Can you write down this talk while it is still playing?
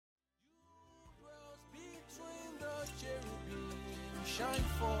shine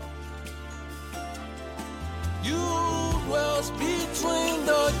forth. You dwells between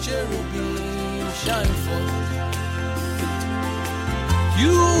the cherubim, shine forth.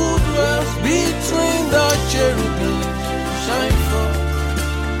 You dwells between the cherubim, shine forth.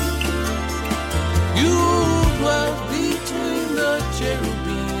 You dwells between the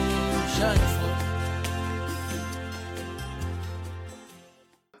cherubim, shine forth.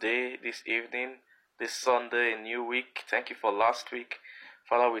 Today, this evening, this Sunday, a new week. Thank you for last week.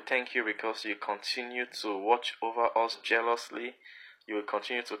 Father, we thank you because you continue to watch over us jealously. You will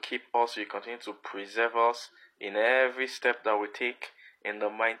continue to keep us. You continue to preserve us in every step that we take in the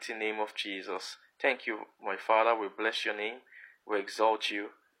mighty name of Jesus. Thank you, my Father. We bless your name. We exalt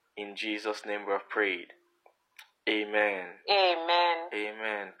you. In Jesus' name we have prayed. Amen. Amen.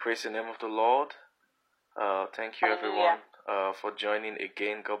 Amen. Praise the name of the Lord. Thank you, everyone, for joining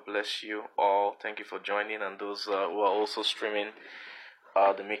again. God bless you all. Thank you for joining, and those who are also streaming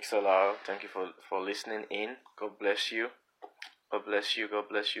the Mixlr. Thank you for listening in. God bless you. God bless you. God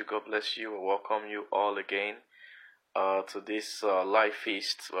bless you. God bless you. We welcome you all again to this live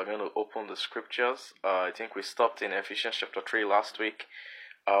feast. We're going to open the scriptures. I think we stopped in Ephesians chapter 3 last week.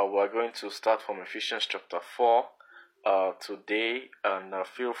 We're going to start from Ephesians chapter 4 today, and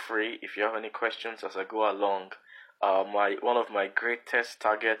feel free if you have any questions as I go along. One of my greatest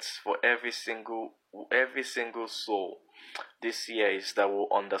targets for every single soul this year is that we'll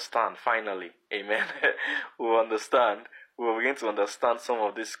understand finally. Amen. We'll understand. We'll begin to understand some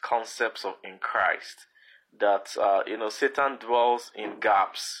of these concepts in Christ. That Satan dwells in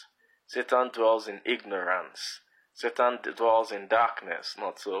gaps. Satan dwells in ignorance. Satan dwells in darkness.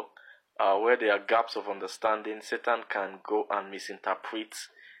 Not so. Where there are gaps of understanding, Satan can go and misinterpret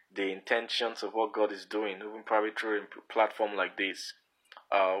the intentions of what God is doing, even probably through a platform like this.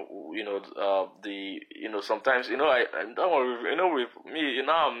 Sometimes, I don't worry, with me,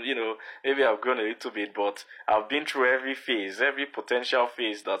 maybe I've grown a little bit, but I've been through every potential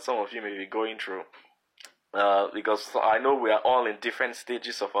phase that some of you may be going through. Because I know we are all in different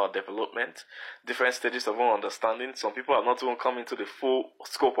stages of our development, different stages of our understanding. Some people have not even come into the full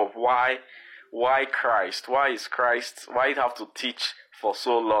scope of why Christ, why it have to teach for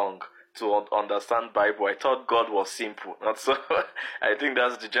so long to understand Bible. I thought God was simple. Not so. I think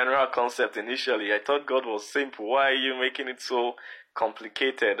that's the general concept initially. I thought God was simple. Why are you making it so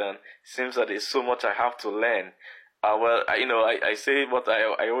complicated? And it seems that there's so much I have to learn. I say what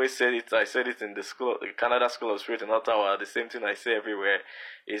I always said it. I said it in the Canada School of Spirit in Ottawa. The same thing I say everywhere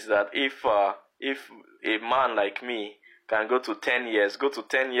is that if a man like me can go to 10 years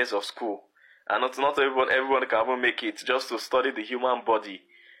of school, and not everyone can even make it just to study the human body.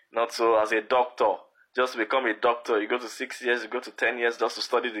 Not so as a doctor, just to become a doctor, you go to 6 years, you go to 10 years just to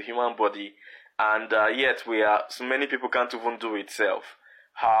study the human body, and yet so many people can't even do it self.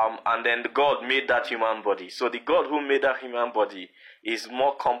 And then God made that human body. So the God who made that human body is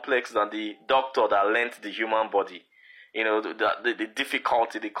more complex than the doctor that learned the human body. The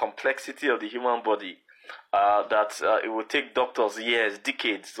difficulty, the complexity of the human body, it will take doctors years,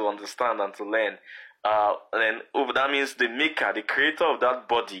 decades to understand and to learn. That means the maker, the creator of that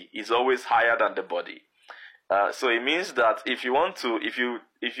body is always higher than the body. So it means that if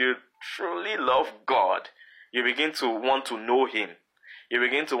you truly love God, you begin to want to know Him. You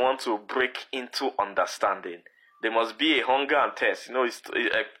begin to want to break into understanding. There must be a hunger and thirst.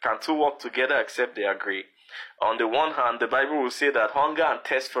 Can two work together except they agree? On the one hand, the Bible will say that hunger and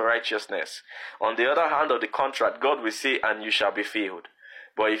thirst for righteousness. On the other hand of the contract, God will say, and you shall be filled.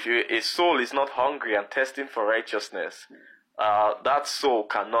 But if a soul is not hungry and thirsting for righteousness, that soul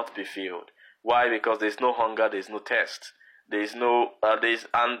cannot be filled. Why? Because there's no hunger, there's no thirst.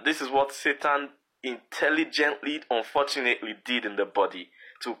 And this is what Satan intelligently, unfortunately, did in the body,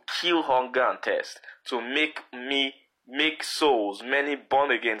 to kill hunger and thirst, to make souls, many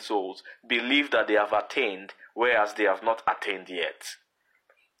born again souls, believe that they have attained, whereas they have not attained yet.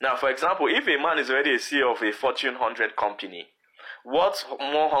 Now, for example, if a man is already a CEO of a Fortune 100 company, what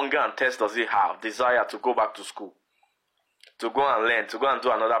more hunger and thirst does he have? Desire to go back to school, to go and learn, to go and do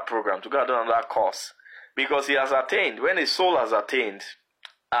another program, to go and do another course, because he has attained. When a soul has attained,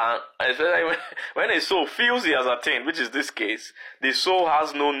 when a soul feels he has attained, which is this case, the soul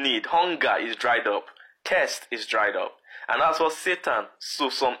has no need. Hunger is dried up. Thirst is dried up. And that's what Satan, to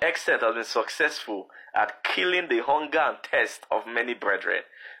some extent, has been successful at killing the hunger and thirst of many brethren,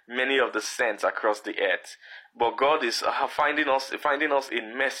 many of the saints across the earth. But God is finding us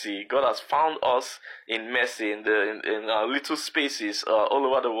in mercy. God has found us in mercy in little spaces all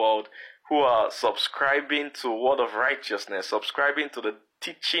over the world who are subscribing to word of righteousness, subscribing to the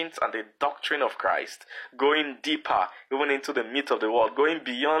teachings and the doctrine of Christ, going deeper, even into the meat of the word, going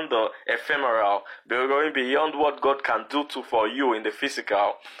beyond the ephemeral, going beyond what God can do for you in the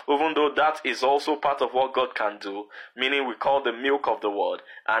physical, even though that is also part of what God can do, meaning we call the milk of the word,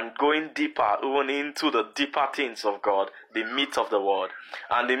 and going deeper, even into the deeper things of God, the meat of the word.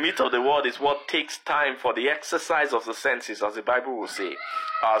 And the meat of the word is what takes time for the exercise of the senses, as the Bible will say.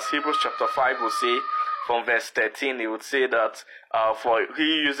 As Hebrews chapter 5 will say, from verse 13, it would say that, for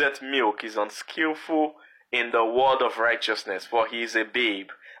he useth milk is unskillful in the word of righteousness, for he is a babe.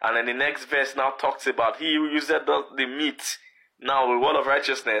 And then the next verse now talks about he who useth the meat, now the word of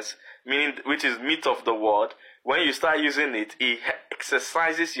righteousness, meaning which is meat of the word. When you start using it, it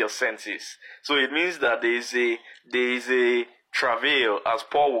exercises your senses. So it means that there is a travail, as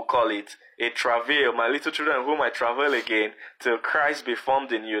Paul will call it, a travail. My little children, whom I travail again, till Christ be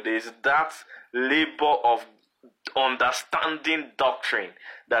formed in you. There is that labor of understanding doctrine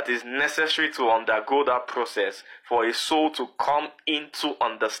that is necessary to undergo that process for a soul to come into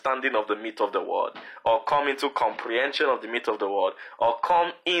understanding of the meat of the word, or come into comprehension of the meat of the word, or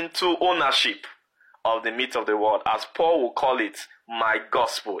come into ownership of the meat of the word, as Paul will call it, my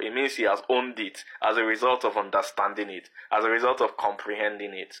gospel. It means he has owned it as a result of understanding it, as a result of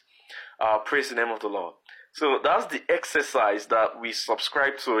comprehending it. Praise the name of the Lord. So that's the exercise that we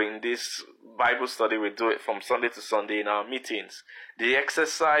subscribe to in this Bible study. We do it from Sunday to Sunday in our meetings. The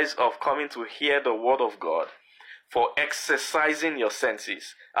exercise of coming to hear the word of God for exercising your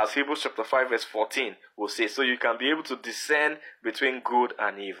senses, as Hebrews chapter 5 verse 14 will say, so you can be able to discern between good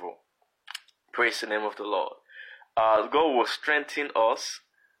and evil. Praise the name of the Lord. God will strengthen us.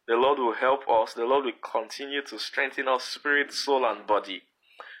 The Lord will help us. The Lord will continue to strengthen us, spirit, soul, and body.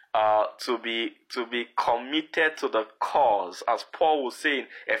 To be committed to the cause, as Paul will say in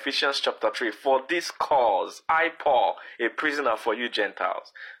Ephesians chapter 3, for this cause, I, Paul, a prisoner for you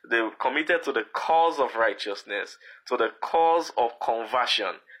Gentiles. They were committed to the cause of righteousness, to the cause of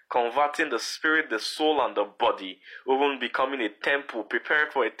conversion, converting the spirit, the soul, and the body, even becoming a temple,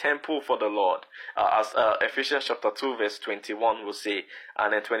 preparing for a temple for the Lord. As Ephesians chapter 2 verse 21 will say,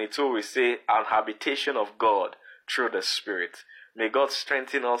 and then 22 will say, an habitation of God through the Spirit. May God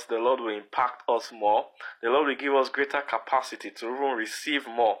strengthen us. The Lord will impact us more. The Lord will give us greater capacity to even receive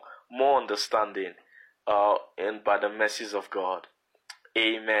more understanding, and by the mercies of God.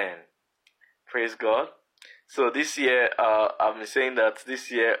 Amen. Praise God. So this year, I've been saying that this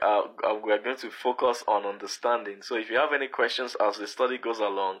year we are going to focus on understanding. So if you have any questions as the study goes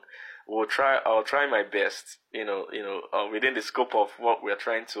along, I'll try my best, within the scope of what we are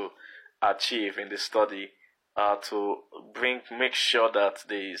trying to achieve in the study, to make sure that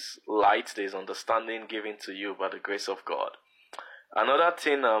there is light, there is understanding given to you by the grace of God. Another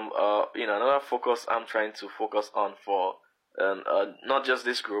thing, another focus I'm trying to focus on for, not just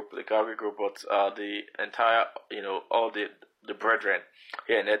this group, the Calvary group, but the entire, all the brethren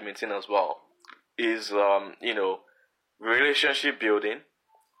here in Edmonton as well, is relationship building,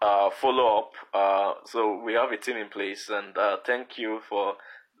 follow up. So we have a team in place, and thank you for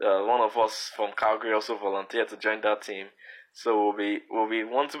one of us from Calgary also volunteered to join that team. So we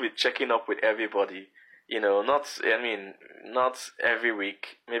want to be checking up with everybody. Not every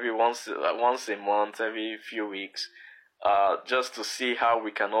week, maybe once a month, every few weeks. Just to see how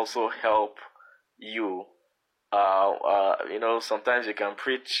we can also help you. Sometimes you can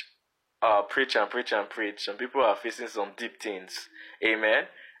preach and people are facing some deep things. Amen.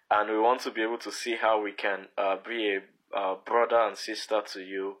 And we want to be able to see how we can be a brother and sister to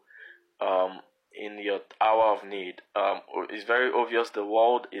you in your hour of need. It's very obvious the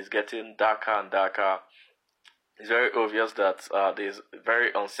world is getting darker and darker. It's very obvious that there's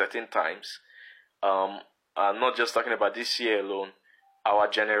very uncertain times. I'm not just talking about this year alone. Our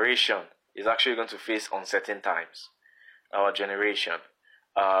generation is actually going to face uncertain times. Our generation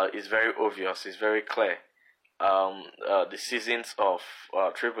is very obvious. It's very clear. The seasons of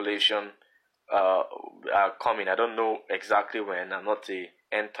tribulation are coming. I don't know exactly when. I'm not a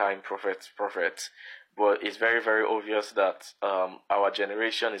end time prophet, but it's very, very obvious that our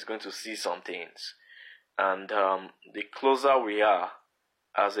generation is going to see some things. And the closer we are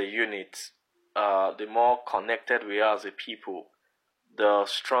as a unit, the more connected we are as a people, the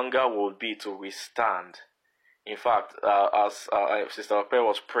stronger we'll be to withstand. In fact, as Sister Ope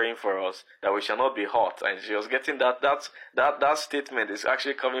was praying for us, that we shall not be hot, and she was getting that statement is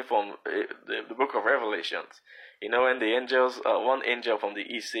actually coming from the book of Revelations. When the angels, one angel from the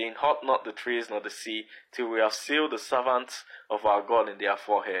east saying, "Hot not the trees nor the sea, till we have sealed the servants of our God in their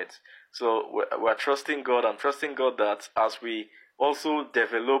foreheads." So we're trusting God. I'm trusting God that as we also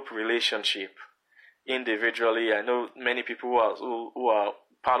develop relationship, individually. I know many people who are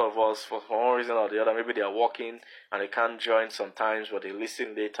part of us for one reason or the other. Maybe they are working and they can't join sometimes, but they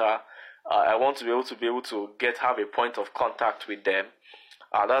listen later. I want to be able to have a point of contact with them.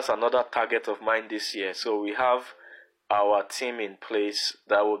 That's another target of mine this year. So we have our team in place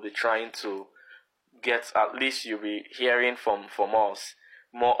that will be trying to get, at least you'll be hearing from us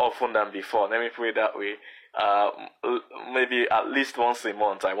more often than before. Let me put it that way. Maybe at least once a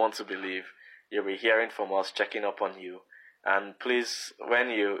month, I want to believe you'll be hearing from us, checking up on you. And please, when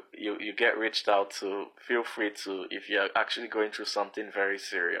you get reached out to, feel free to, if you're actually going through something very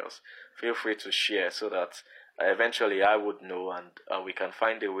serious, feel free to share so that eventually I would know, and we can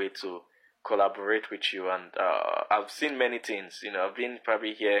find a way to collaborate with you. And I've seen many things. I've been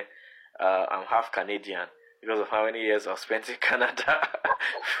probably here. I'm half Canadian because of how many years I've spent in Canada.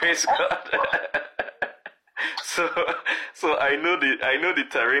 Praise God. So I know the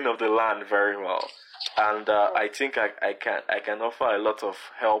terrain of the land very well, and I think I can offer a lot of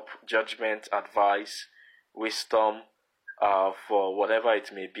help, judgment, advice, wisdom, for whatever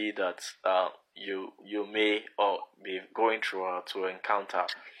it may be that you may or be going through or to encounter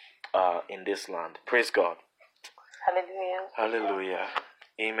in this land. Praise God. Hallelujah. Hallelujah.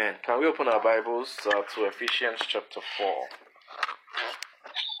 Amen. Can we open our Bibles to Ephesians chapter 4?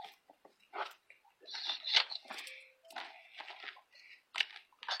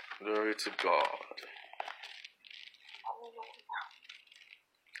 Glory to God.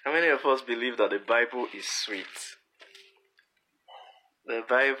 How many of us believe that the Bible is sweet? The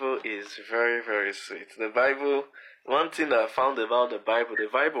Bible is very, very sweet. The Bible, one thing that I found about the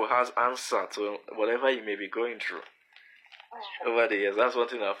Bible has answer to whatever you may be going through. Over the years, that's one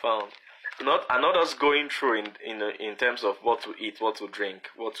thing I found. Not us going through in terms of what to eat, what to drink,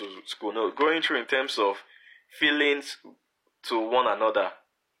 what to school. No, going through in terms of feelings to one another.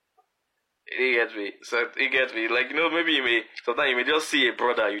 You get me? So you get me? Like, maybe sometimes you may just see a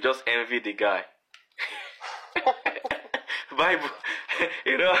brother, you just envy the guy. Bible,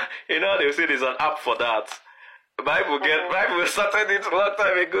 they say there's an app for that. Bible started it a long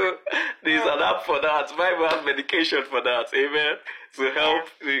time ago. There's an app for that. Bible has medication for that. Amen. To help,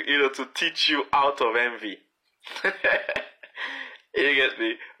 to teach you out of envy. You get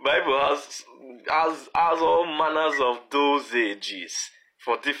me? Bible has all manners of dosages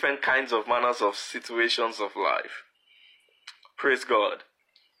for different kinds of manners of situations of life. Praise God.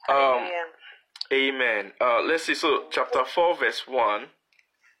 Amen. Let's see. So, chapter 4, verse 1.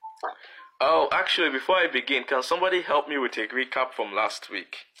 Oh, actually, before I begin, can somebody help me with a recap from last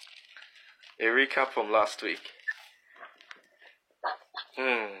week? A recap from last week.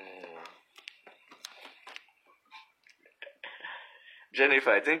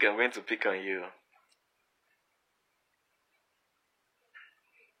 Jennifer, I think I'm going to pick on you.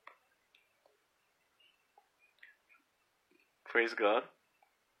 Praise God.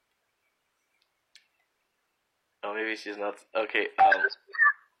 Or maybe she's not. Okay.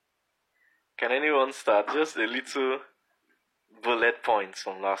 Can anyone start? Just a little bullet points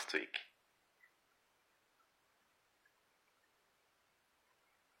from last week.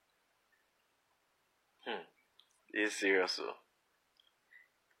 It's serious though.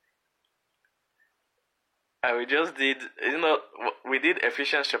 And we just did, we did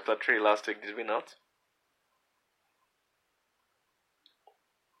Ephesians chapter 3 last week, did we not?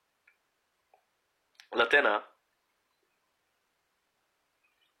 Latena,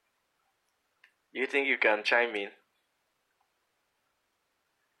 you think you can chime in?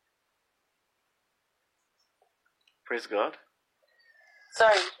 Praise God.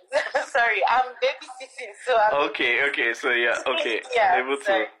 Sorry, I'm babysitting, so I'm... Okay, so yeah, okay. Yeah, able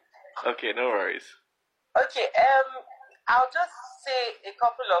to... Okay, no worries. Okay, I'll just say a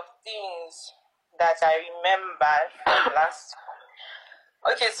couple of things that I remember from last.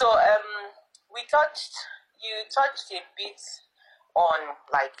 Okay, so you touched a bit on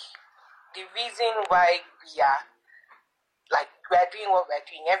like the reason why we're doing what we're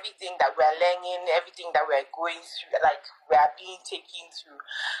doing, everything that we're learning, everything that we're going through, like we're being taken through,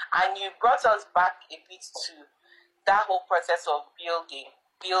 and you brought us back a bit to that whole process of building,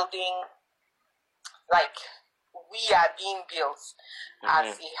 like we are being built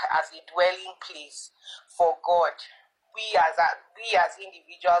as a dwelling place for God. We as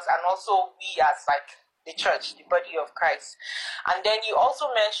individuals, and also we as like the church, the body of Christ. And then you also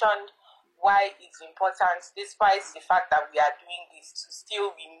mentioned why it's important, despite the fact that we are doing this, to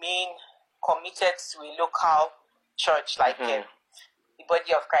still remain committed to a local church, like the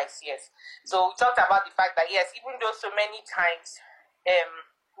body of Christ. Yes. So we talked about the fact that yes, even though so many times,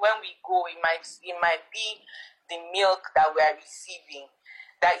 when we go, it might be the milk that we are receiving,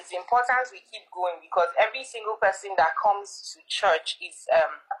 that it's important we keep going, because every single person that comes to church is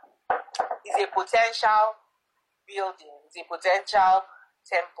a potential building, is a potential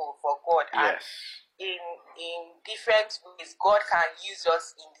temple for God. Yes. And in different ways, God can use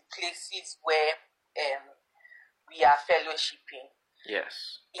us in the places where we are fellowshipping.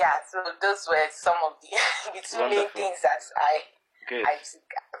 Yes. Yeah, so those were some of the, the two main Wonderful. things that Good. I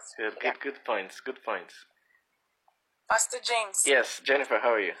took out. Good points. Good points. Pastor James. Yes, Jennifer,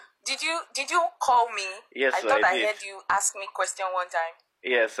 how are you? Did you call me? Yes, I thought I did. heard you ask me question one time.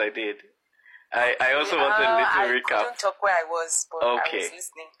 Yes, I did. I also wanted a little I recap. couldn't talk where I was, but I Okay. was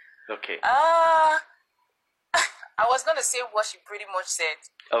listening. Okay. I was gonna say what she pretty much said.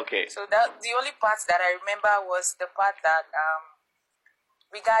 Okay. So that the only part that I remember was the part that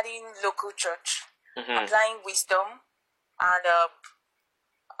regarding local church, applying wisdom, and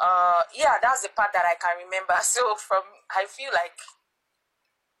yeah, that's the part that I can remember. So I feel like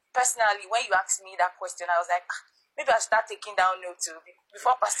personally, when you asked me that question, I was like, maybe I'll start taking down notes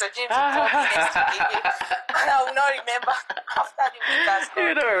before Pastor James will call me next week again, and I will not remember after the week has gone.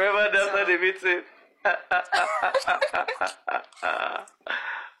 You don't remember that after the meeting?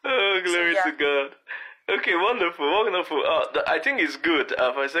 Oh, glory to God. Okay, wonderful. I think it's good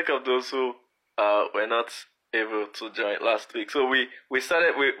for the sake of those who were not able to join last week. So we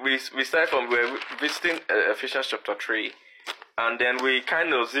started from we were visiting Ephesians chapter 3, and then we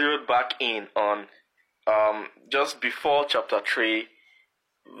kind of zeroed back in on just before chapter 3,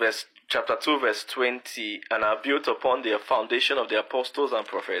 chapter 2, verse 20, and are built upon the foundation of the apostles and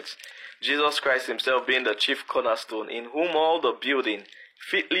prophets, Jesus Christ himself being the chief cornerstone, in whom all the building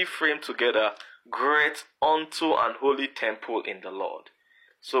fitly framed together groweth unto an holy temple in the Lord.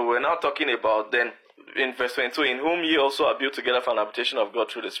 So we're now talking about then in verse 22, in whom ye also are built together for an habitation of God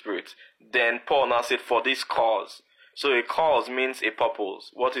through the Spirit. Then Paul now said, for this cause. So a cause means a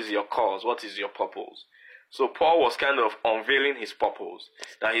purpose. What is your cause? What is your purpose? So Paul was kind of unveiling his purpose.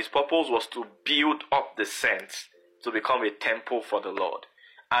 That his purpose was to build up the saints to become a temple for the Lord.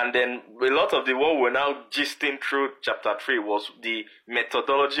 And then a lot of what we're now gisting through chapter 3 was the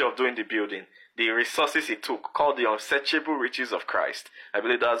methodology of doing the building. The resources he took, called the unsearchable riches of Christ. I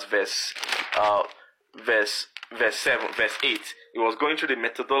believe that's verse 7, verse 8. It was going through the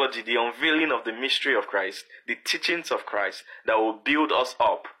methodology, the unveiling of the mystery of Christ, the teachings of Christ that will build us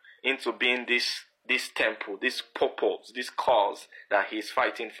up into being this temple, this purpose, this cause that he's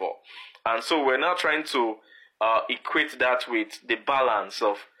fighting for. And so we're now trying to equate that with the balance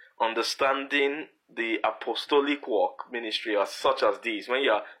of understanding the apostolic work ministry as such as this. When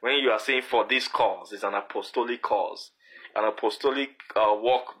you are saying for this cause, it's an apostolic cause, an apostolic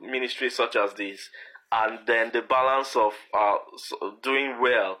work ministry such as this, and then the balance of doing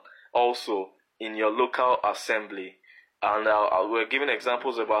well also in your local assembly. And we're giving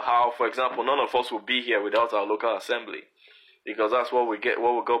examples about how, for example, none of us will be here without our local assembly, because that's what we get,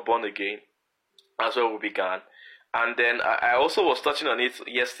 what we got born again. That's where we began. And then I also was touching on it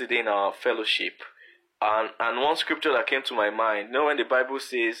yesterday in our fellowship. And one scripture that came to my mind, you know, when the Bible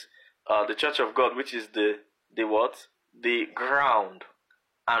says the church of God, which is the what? The ground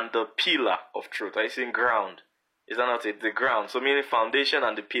and the pillar of truth. I saying ground. Is that not it? The ground. So meaning foundation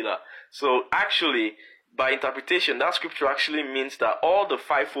and the pillar. So actually, by interpretation, that scripture actually means that all the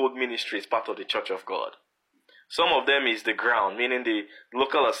fivefold ministry is part of the church of God. Some of them is the ground, meaning the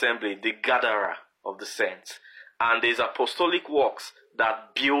local assembly, the gatherer of the saints. And there's apostolic works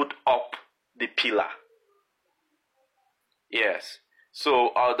that build up the pillar. Yes.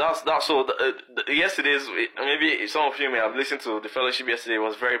 So that's so. Yesterday's, maybe some of you may have listened to the fellowship yesterday. It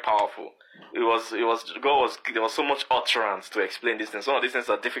was very powerful. There was so much utterance to explain these things. Some of these things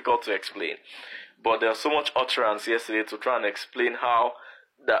are difficult to explain, but there was so much utterance yesterday to try and explain how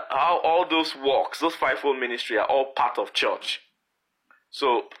all those works, those fivefold ministry, are all part of church.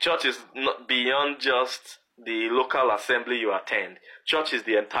 So church is not beyond just the local assembly you attend. Church is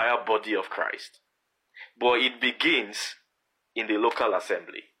the entire body of Christ, but it begins in the local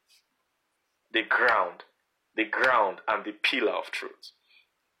assembly, the ground and the pillar of truth.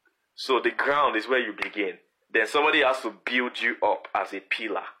 So the ground is where you begin. Then somebody has to build you up as a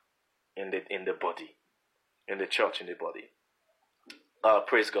pillar in the body, in the church, in the body.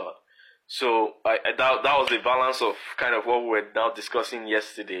 Praise God. So that was the balance of kind of what we were now discussing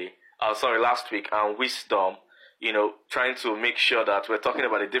last week, and wisdom. You know, trying to make sure that we're talking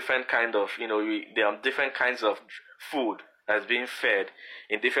about a different kind of, there are different kinds of food that's being fed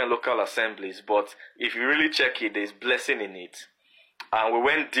in different local assemblies. But if you really check it, there's blessing in it. And we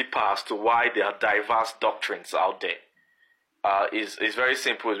went deeper as to why there are diverse doctrines out there. It's very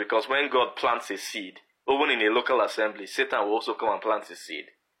simple. It's because when God plants a seed, even in a local assembly, Satan will also come and plant his seed.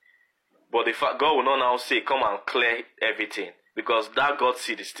 But the fact God will not now say, come and clear everything, because that God's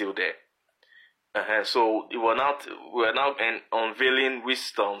seed is still there. So we're now unveiling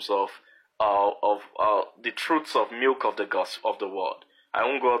wisdoms of the truths of milk of the gospel of the word. I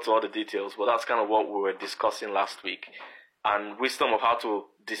won't go into all the details, but that's kind of what we were discussing last week. And wisdom of how to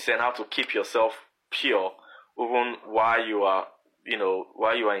discern, how to keep yourself pure, even while you are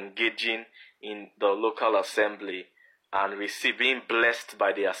engaging in the local assembly and being blessed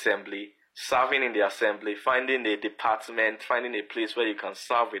by the assembly, serving in the assembly, finding a department, finding a place where you can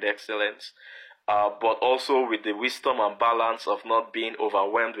serve with excellence, but also with the wisdom and balance of not being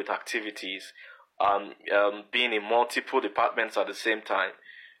overwhelmed with activities, being in multiple departments at the same time,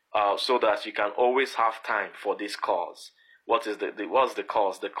 so that you can always have time for this cause. What's the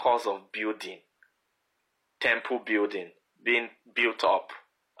cause? The cause of building, temple building, being built up,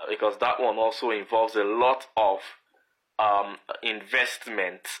 because that one also involves a lot of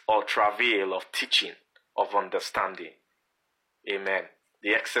investment or travail of teaching, of understanding. Amen.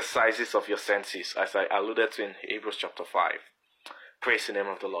 The exercises of your senses, as I alluded to in Hebrews chapter 5. Praise the name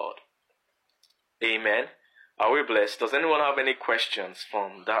of the Lord. Amen. Are we blessed? Does anyone have any questions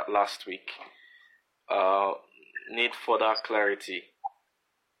from that last week? Need further clarity?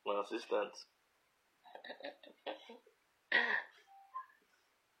 My assistant.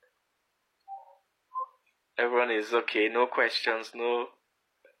 Everyone is okay. No questions. No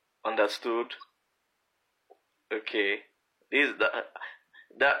understood. Okay.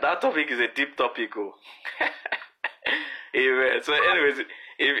 That topic is a deep topic. Amen. So, anyways,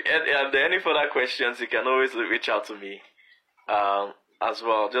 if there are any further questions, you can always reach out to me. As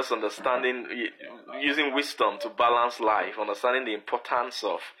well, just understanding, using wisdom to balance life, understanding the importance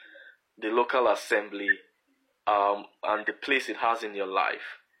of the local assembly, and the place it has in your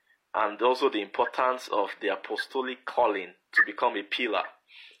life, and also the importance of the apostolic calling to become a pillar,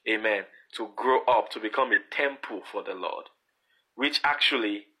 amen, to grow up, to become a temple for the Lord, which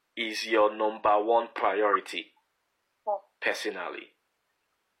actually is your number one priority, personally,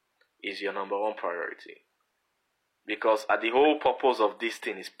 is your number one priority. Because the whole purpose of this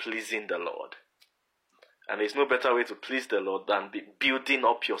thing is pleasing the Lord. And there's no better way to please the Lord than be building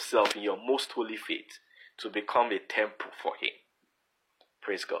up yourself in your most holy faith to become a temple for Him.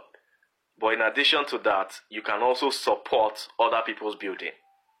 Praise God. But in addition to that, you can also support other people's building,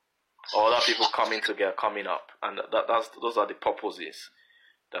 or other people coming together, coming up. And those are the purposes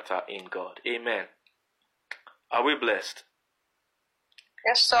that are in God. Amen. Are we blessed?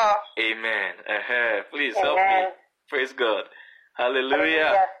 Yes, sir. Amen. Please help me. Praise God.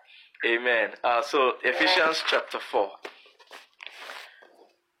 Hallelujah. Amen. So Ephesians chapter 4.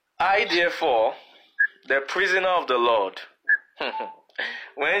 I therefore, the prisoner of the Lord.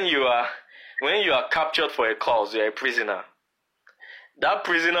 When you are captured for a cause, you are a prisoner. That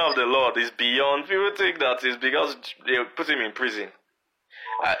prisoner of the Lord is beyond. People think that is because they put him in prison.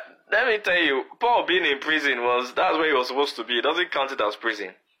 Let me tell you, Paul being in prison that's where he was supposed to be. It doesn't count it as prison.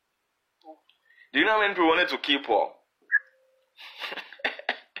 Do you know how many people wanted to kill Paul?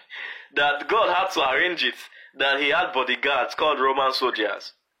 That God had to arrange it, that he had bodyguards called Roman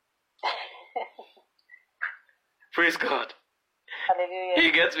soldiers. Praise God. Hallelujah.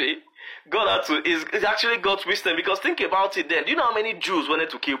 You get me? God had to, it's actually God's wisdom, because think about it then. Do you know how many Jews wanted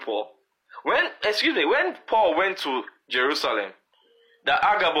to kill Paul? When Paul went to Jerusalem, the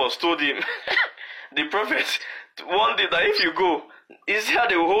Agabus told him, the prophet warned him that if you go, is here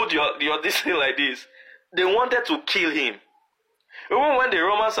they will hold your this thing like this. They wanted to kill him. Even when the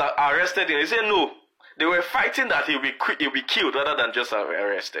Romans arrested him, they said no. They were fighting that he'll be killed rather than just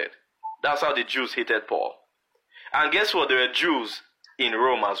arrested. That's how the Jews hated Paul. And guess what? There were Jews in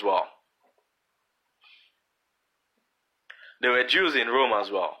Rome as well. There were Jews in Rome as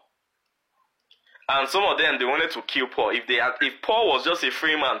well. And some of them, they wanted to kill Paul. If Paul was just a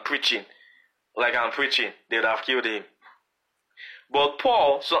free man preaching, like I'm preaching, they would have killed him. But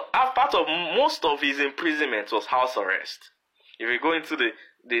Paul, so part of most of his imprisonment was house arrest. If you go into the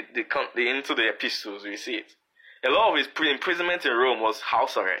epistles, we see it. A lot of his imprisonment in Rome was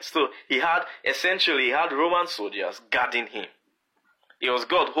house arrest. So he had Roman soldiers guarding him. It was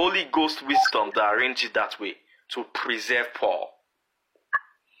God, Holy Ghost wisdom, that arranged it that way to preserve Paul.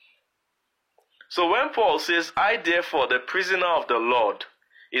 So when Paul says, I therefore, the prisoner of the Lord,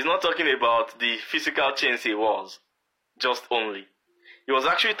 he's not talking about the physical chains he was, just only. He was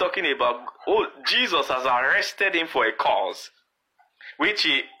actually talking about, Jesus has arrested him for a cause, which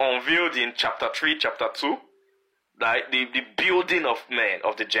he unveiled in chapter 3, chapter 2, the building of men,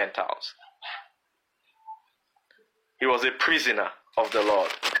 of the Gentiles. He was a prisoner of the Lord.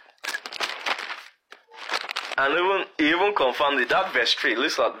 And he even confirmed it. That verse 3,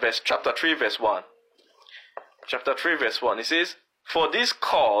 listen at chapter 3, verse 1. Chapter 3, verse 1. It says, "For this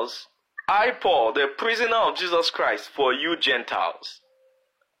cause, I, Paul, the prisoner of Jesus Christ, for you Gentiles."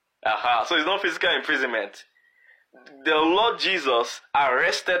 So it's not physical imprisonment. The Lord Jesus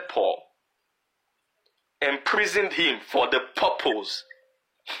arrested Paul, imprisoned him for the purpose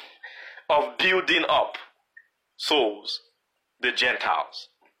of building up souls, the Gentiles.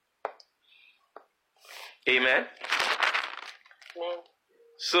 Amen. Amen.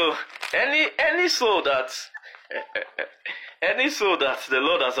 So any soul that the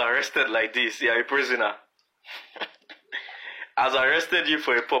Lord has arrested like this, you are a prisoner. Has arrested you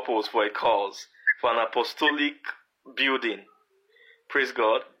for a purpose, for a cause, for an apostolic building. Praise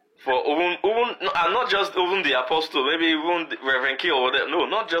God. For even and not just even the apostle, maybe even Reverend K or whatever. No,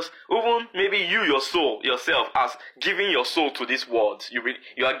 not just even maybe you yourself as giving your soul to this world.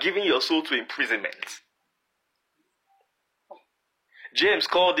 You are giving your soul to imprisonment. James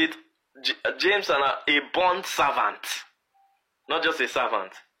called it a bond servant, not just a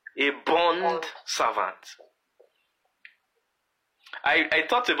servant, a bond servant. I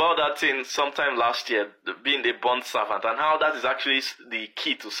thought about that thing sometime last year, being a bond servant, and how that is actually the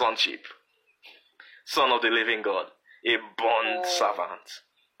key to sonship. Son of the living God, a bond servant.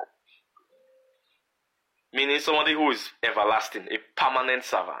 Meaning somebody who is everlasting, a permanent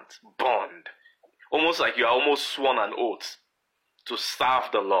servant, bond. Almost like you are almost sworn an oath to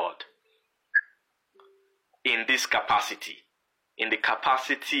serve the Lord in this capacity, in the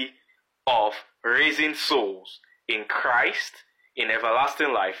capacity of raising souls in Christ, in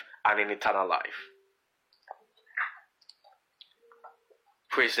everlasting life, and in eternal life.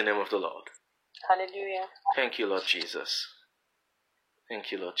 Praise the name of the Lord. Hallelujah. Thank you, Lord Jesus.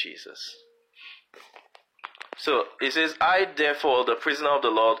 Thank you, Lord Jesus. So it says, "I therefore, the prisoner of the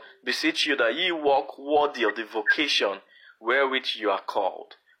Lord, beseech you that ye walk worthy of the vocation wherewith you are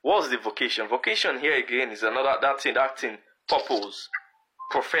called." What's the vocation? Vocation here again is another that thing, purpose,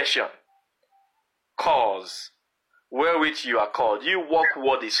 profession, cause, wherewith you are called. You walk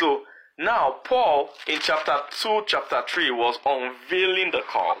worthy. So now Paul in chapter 2, chapter 3 was unveiling the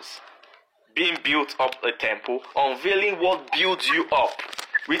cause, being built up a temple, unveiling what builds you up,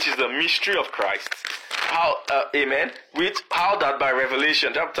 which is the mystery of Christ. How, amen, with how that by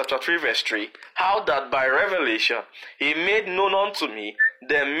revelation, chapter 3 verse 3, how that by revelation he made known unto me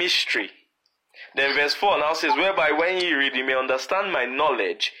the mystery. Then verse 4 now says, "Whereby when ye read, you may understand my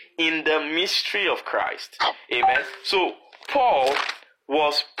knowledge in the mystery of Christ." Amen. So Paul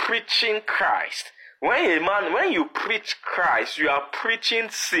was preaching Christ. When you preach Christ, you are preaching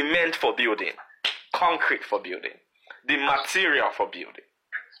cement for building, concrete for building, the material for building.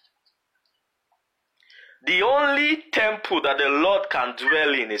 The only temple that the Lord can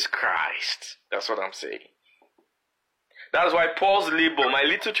dwell in is Christ. That's what I'm saying. That's why Paul's labor, "My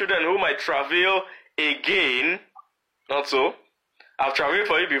little children whom I travail again," not so, I've travailed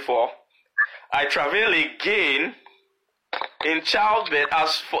for you before, "I travail again in childbirth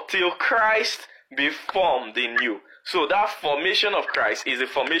till Christ be formed in you." So that formation of Christ is a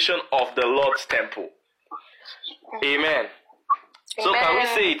formation of the Lord's temple. Amen. So can we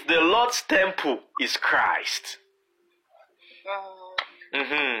say it? The Lord's temple is Christ.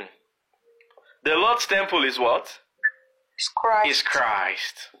 The Lord's temple is what? It's Christ. Is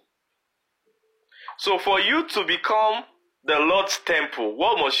Christ. So for you to become the Lord's temple,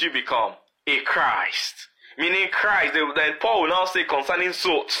 what must you become? A Christ. Meaning Christ. Then Paul will now say concerning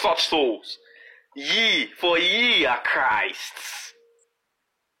such souls, for ye are Christ's.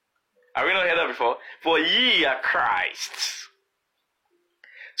 Have we not heard that before? For ye are Christ's.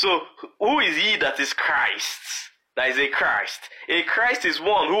 So, who is he that is Christ? That is a Christ. A Christ is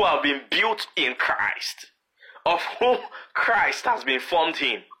one who have been built in Christ, of whom Christ has been formed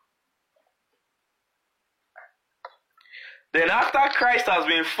in. Then after Christ has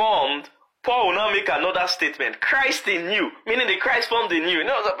been formed, Paul will now make another statement. Christ in you, meaning the Christ formed in you. You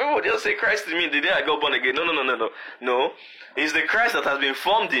know, people just say Christ in me the day I got born again. No. It's the Christ that has been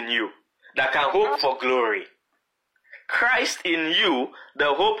formed in you that can hope for glory. Christ in you,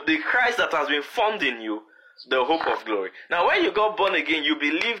 the Christ that has been formed in you, the hope of glory. Now, when you got born again, you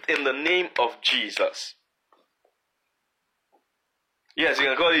believed in the name of Jesus. Yes, you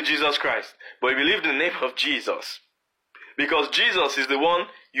can call it Jesus Christ, but you believed in the name of Jesus. Because Jesus is the one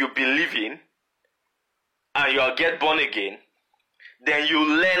you believe in, and you get born again, then you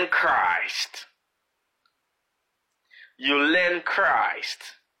learn Christ. You learn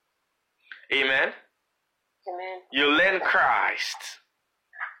Christ. Amen? Amen. You learn Christ.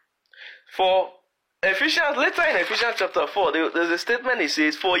 For Ephesians, later in Ephesians chapter 4, there's a statement it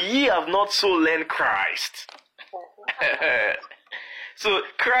says, "For ye have not so learned Christ." So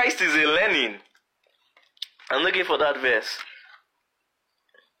Christ is a learning. I'm looking for that verse.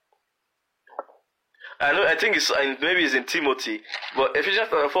 I think maybe it's in Timothy, but Ephesians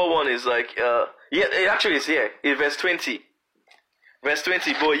 4:1 is like, it actually is here. In verse 20. Verse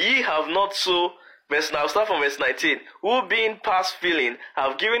 20, but ye have not so, I'll start from verse 19, who being past feeling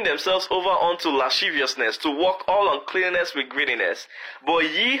have given themselves over unto lasciviousness, to walk all uncleanness with greediness. But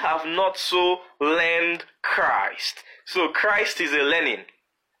ye have not so learned Christ. So Christ is a learning.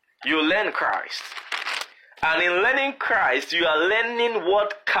 You learn Christ. And in learning Christ, you are learning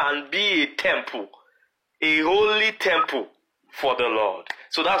what can be a temple. A holy temple for the Lord.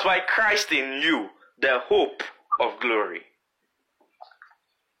 So that's why Christ in you, the hope of glory.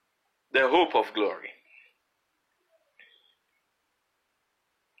 The hope of glory.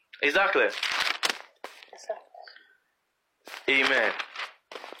 Is that clear? Yes, sir. Amen.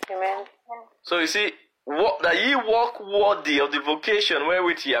 Amen. So you see, that ye walk worthy of the vocation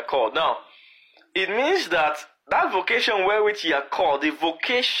wherewith ye are called. Now, it means that vocation wherewith ye are called, the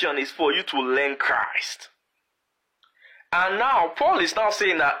vocation is for you to learn Christ. And now, Paul is now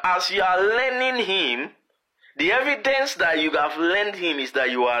saying that as you are learning him, the evidence that you have learned him is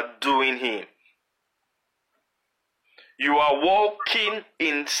that you are doing him. You are walking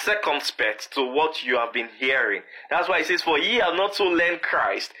in circumspect to what you have been hearing. That's why it says, for ye have not so learned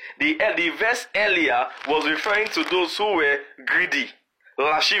Christ. The verse earlier was referring to those who were greedy,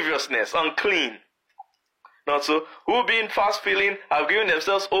 lasciviousness, unclean. Not so, who being fast feeling have given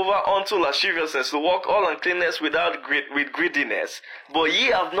themselves over unto lasciviousness, to walk all uncleanness with greediness. But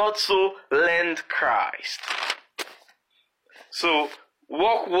ye have not so learned Christ. So,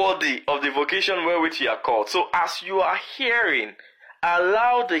 walk worthy of the vocation wherewith ye are called. So, as you are hearing,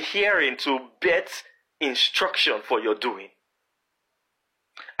 allow the hearing to bet instruction for your doing.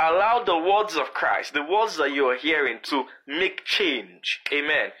 Allow the words of Christ, the words that you are hearing, to make change.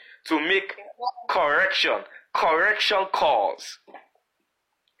 Amen. To make correction calls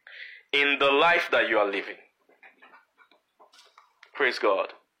in the life that you are living. Praise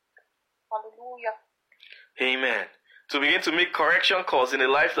God. Hallelujah. Amen. To begin to make correction calls in the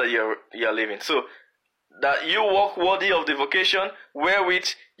life that you are living. So that you walk worthy of the vocation wherewith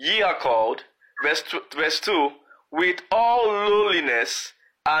ye are called. Verse 2, with all lowliness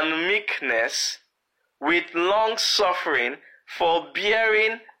and meekness, with long suffering,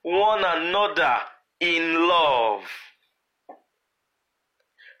 forbearing one another in love.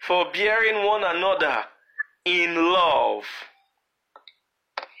 Forbearing one another in love.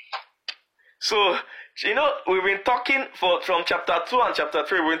 So, we've been talking from chapter 2 and chapter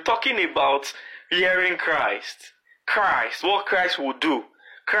 3, we've been talking about hearing Christ. Christ, what Christ will do.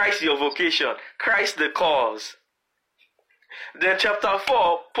 Christ, your vocation. Christ, the cause. Then chapter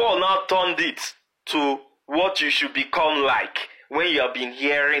 4, Paul now turned it to what you should become like when you have been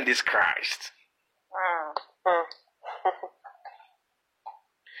hearing this Christ.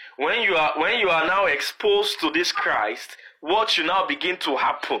 When you are now exposed to this Christ, what should now begin to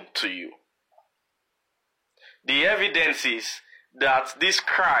happen to you? The evidence is that this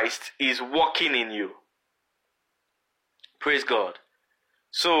Christ is working in you. Praise God.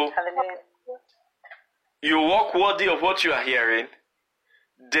 So, you walk worthy of what you are hearing.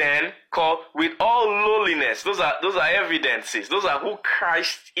 Then, with all lowliness. Those are evidences. Those are who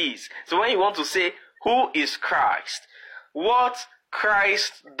Christ is. So when you want to say, who is Christ? What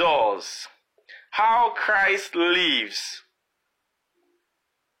Christ does? How Christ lives?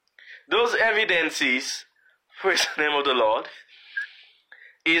 Those evidences, praise the name of the Lord,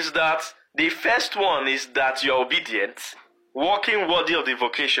 is that the first one is that you are obedient, walking worthy of the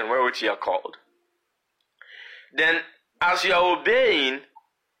vocation wherewith you are called. Then, as you are obeying,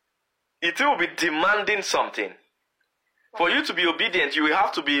 it will be demanding something. For you to be obedient, you will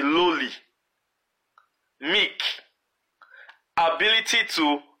have to be lowly, meek, ability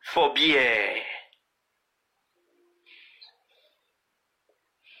to forbear.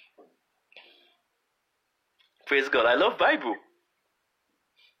 Praise God. I love Bible.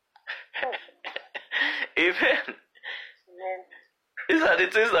 Amen. These are the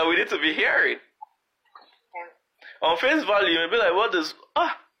things that we need to be hearing. On face value, you may be like, what does...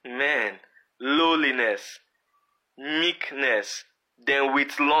 lowliness, meekness, then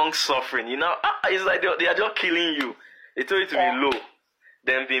with long suffering. It's like they are just killing you. They told you to be low,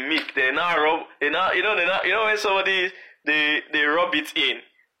 then be meek. They now rub. When somebody they rub it in,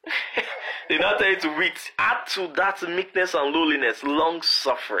 they now tell you to wait. Add to that meekness and lowliness, long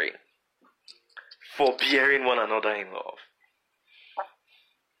suffering, forbearing one another in love.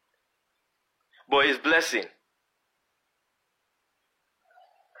 But it's blessing.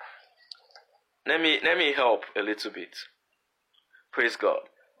 let me help a little bit. Praise God.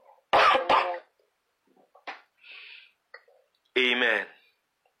 Amen.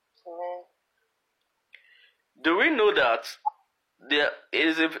 Amen. Do we know that there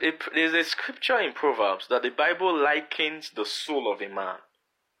is a scripture in Proverbs that the Bible likens the soul of a man?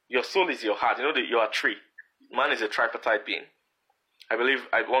 Your soul is your heart. You know that you are a tree. Man is a tripartite being. I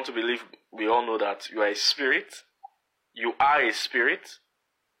want to believe we all know that you are a spirit. You are a spirit.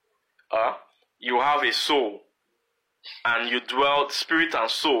 You have a soul. And you dwell, spirit and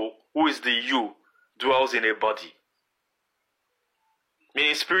soul, who is the you, dwells in a body.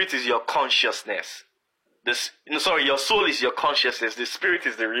 Meaning spirit is your consciousness. Your soul is your consciousness. The spirit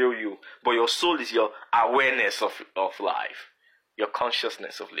is the real you. But your soul is your awareness of life. Your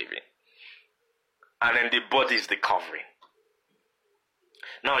consciousness of living. And then the body is the covering.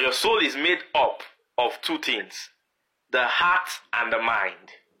 Now your soul is made up of two things. The heart and the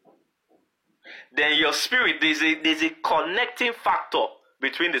mind. Then your spirit, there's a connecting factor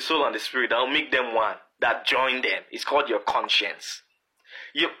between the soul and the spirit that will make them one, that join them. It's called your conscience.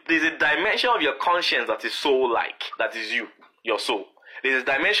 There's a dimension of your conscience that is soul-like, that is you, your soul. There's a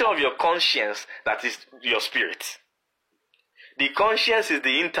dimension of your conscience that is your spirit. The conscience is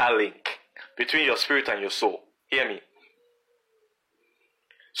the interlink between your spirit and your soul. Hear me.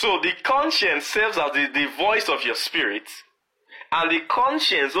 So the conscience serves as the voice of your spirit, and the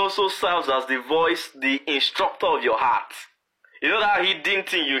conscience also serves as the voice, the instructor of your heart. You know that hidden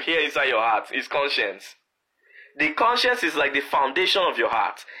thing you hear inside your heart is conscience. The conscience is like the foundation of your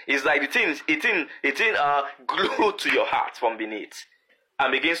heart. It's like the thing glued to your heart from beneath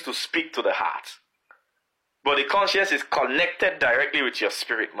and begins to speak to the heart. But the conscience is connected directly with your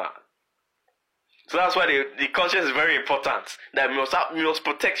spirit, man. So that's why the conscience is very important. That you must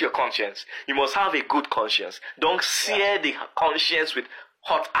protect your conscience. You must have a good conscience. Don't sear the conscience with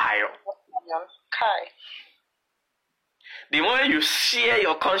hot iron. Okay. The moment you sear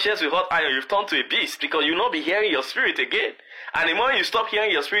your conscience with hot iron, you've turned to a beast, because you'll not be hearing your spirit again. And the moment you stop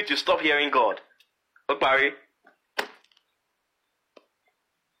hearing your spirit, you stop hearing God. Okay?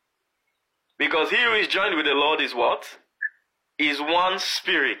 Because he who is joined with the Lord is what? Is one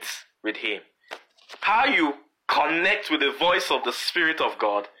spirit with him. How you connect with the voice of the Spirit of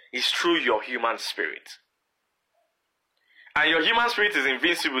God is through your human spirit. And your human spirit is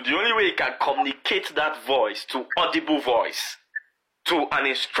invincible. The only way you can communicate that voice to audible voice, to an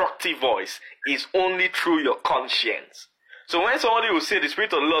instructive voice, is only through your conscience. So when somebody will say, the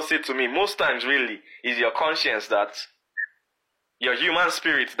Spirit of the Lord said to me, most times really is your conscience, that your human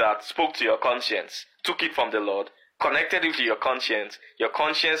spirit that spoke to your conscience, took it from the Lord, connected it to your conscience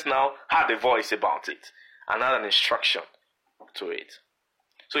now had a voice about it and had an instruction to it.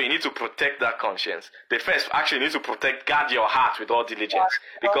 So you need to protect that conscience. The first, actually, you need to guard your heart with all diligence.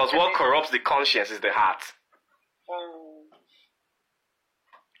 Because what corrupts the conscience is the heart.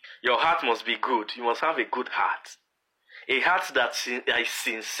 Your heart must be good. You must have a good heart. A heart that is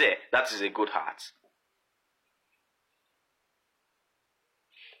sincere, that is a good heart.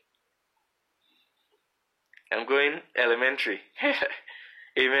 I'm going elementary.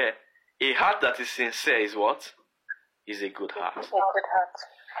 Amen. A heart that is sincere is what? Is a good heart. A good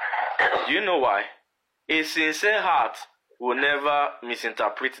heart. Do you know why? A sincere heart will never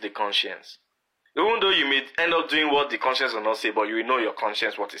misinterpret the conscience. Even though you may end up doing what the conscience will not say, but you will know your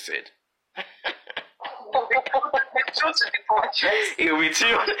conscience what it said. It will with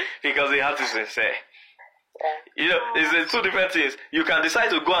you because the heart is sincere. You know, it's two different things. You can decide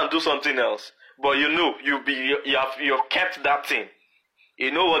to go and do something else, but you know you've kept that thing.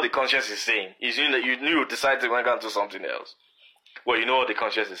 You know what the conscience is saying. You decide to go and do something else, but you know what the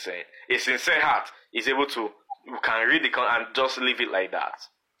conscience is saying. A sincere heart is able to, you can read and just leave it like that.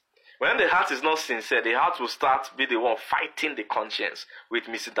 When the heart is not sincere, the heart will start be the one fighting the conscience with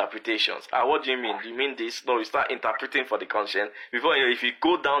misinterpretations. What do you mean? Do you mean this? No, you start interpreting for the conscience. Before if you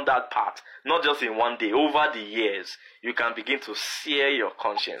go down that path, not just in one day, over the years, you can begin to sear your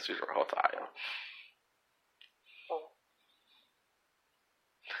conscience with hot iron.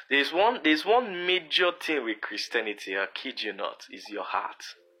 There's one major thing with Christianity, I kid you not, is your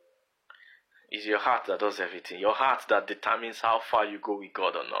heart. It's your heart that does everything. Your heart that determines how far you go with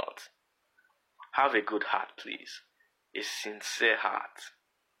God or not. Have a good heart, please. A sincere heart.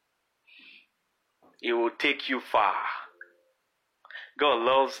 It will take you far. God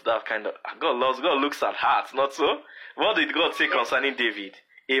loves that kind of... God looks at hearts, not so? What did God say concerning David?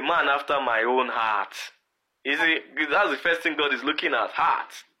 A man after my own heart. That's the first thing God is looking at,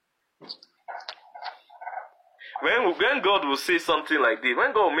 heart. When God will say something like this,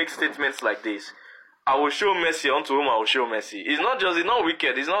 when God will make statements like this, I will show mercy unto whom I will show mercy. It's not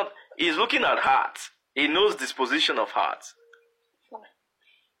wicked. He's looking at heart. He knows disposition of heart.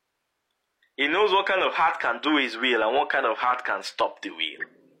 He knows what kind of heart can do his will and what kind of heart can stop the will.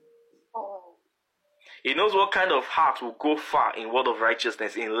 He knows what kind of heart will go far in word of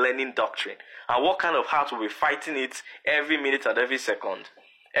righteousness, in learning doctrine, and what kind of heart will be fighting it every minute and every second,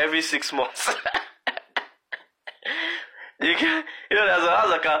 every 6 months. There's a heart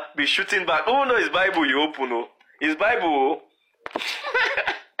that can be shooting back. Oh no, his Bible you open, no, his Bible.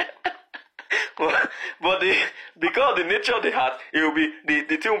 But because of the nature of the heart, it will be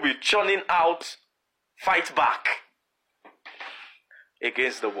the thing will be churning out, fight back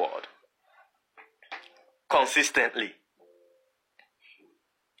against the word consistently.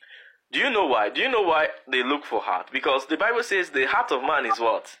 Do you know why? Do you know why they look for heart? Because the Bible says the heart of man is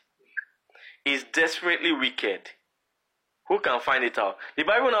what? Is desperately wicked. Who can find it out? The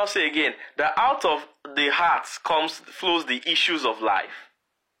Bible now says again that out of the heart flows the issues of life.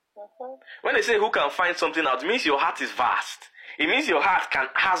 When they say who can find something out, it means your heart is vast. It means your heart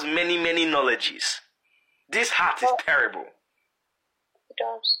has many, many knowledges. This heart is terrible. It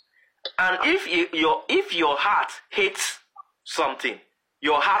does. And if your heart hates something,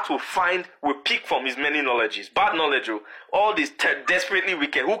 your heart will pick from his many knowledges. Bad knowledge, all this desperately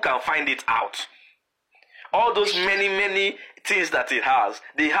wicked, who can find it out? All those many, many things that it has,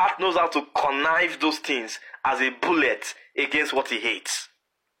 the heart knows how to connive those things as a bullet against what he hates.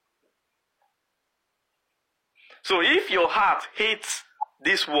 So if your heart hates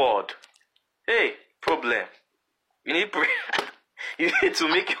this word, hey, problem. You need prayer. You need to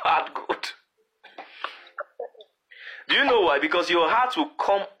make your heart good. Do you know why? Because your heart will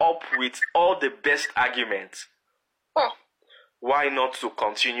come up with all the best arguments. Why not to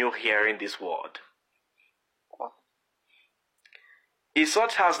continue hearing this word? It's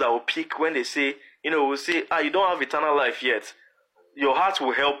such hearts that will pick when they say, will say, you don't have eternal life yet. Your heart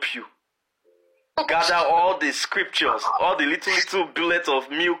will help you. Gather all the scriptures, all the little bullets of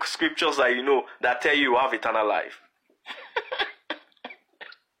milk scriptures that you know that tell you have eternal life.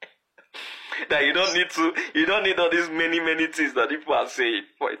 That you don't need all these many things that people are saying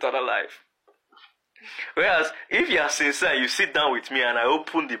for eternal life. Whereas if you are sincere, you sit down with me and I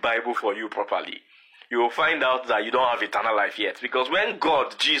open the Bible for you properly, you will find out that you don't have eternal life yet. Because when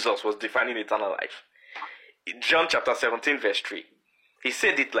God, Jesus, was defining eternal life, in John chapter 17 verse 3, he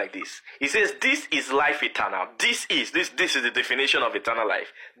said it like this. He says, this is life eternal. This is the definition of eternal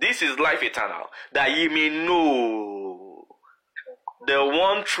life. This is life eternal, that ye may know the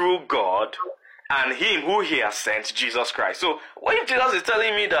one true God and him who he has sent, Jesus Christ. So when Jesus is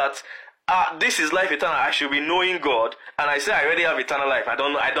telling me that this is life eternal, I should be knowing God, and I say I already have eternal life, I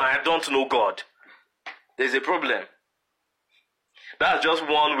don't know God, there's a problem. That's just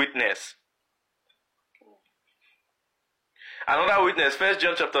one witness. Another witness, 1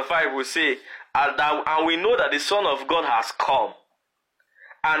 John chapter 5 will say, and we know that the Son of God has come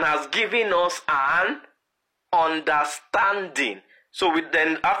and has given us an understanding. So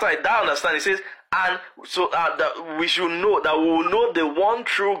then after that understanding, it says, and so that we should know that we will know the one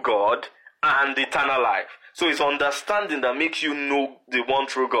true God and eternal life. So it's understanding that makes you know the one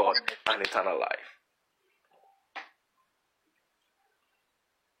true God and eternal life.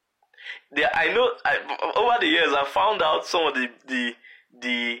 Over the years, I found out some of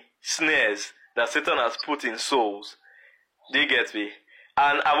the snares that Satan has put in souls. Do you get me?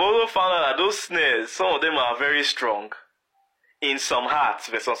 And I've also found out that those snares, some of them are very strong in some hearts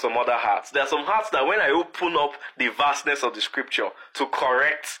versus some other hearts. There are some hearts that when I open up the vastness of the scripture to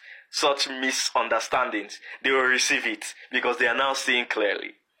correct such misunderstandings, they will receive it because they are now seeing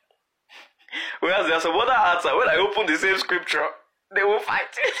clearly. Whereas there are some other hearts that when I open the same scripture, they will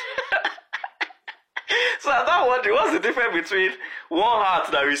fight it. So I'm not wondering, what's the difference between one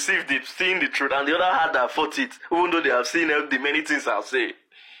heart that received it, seeing the truth, and the other heart that fought it, even though they have seen the many things I'll say.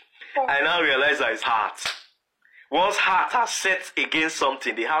 I now realize that it's heart. One's heart has set against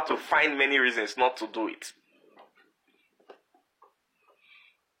something, they have to find many reasons not to do it.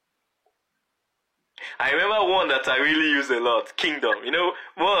 I remember one that I really use a lot, kingdom.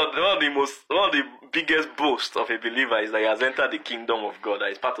 One of the biggest boasts of a believer is that he has entered the kingdom of God,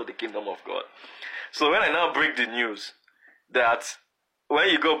 that is part of the kingdom of God. So when I now break the news that when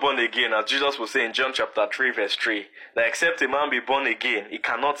you go born again, as Jesus will say in John chapter 3 verse 3, that except a man be born again, he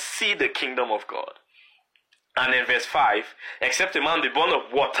cannot see the kingdom of God. And in verse 5, except a man be born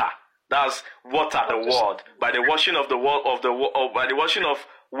of water, that's water, the word, by the washing of the word by the washing of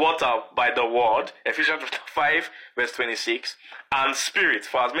water by the word, Ephesians 5 verse 26, and spirit,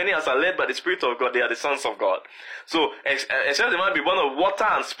 for as many as are led by the Spirit of God, they are the sons of God. So except the man be born of water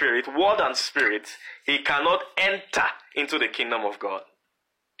and spirit, word and spirit, he cannot enter into the kingdom of God.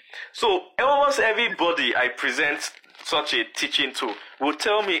 So almost everybody I present such a teaching to will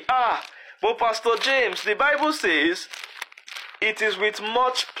tell me, but Pastor James, the Bible says, it is with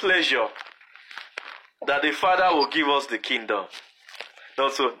much pleasure that the Father will give us the kingdom.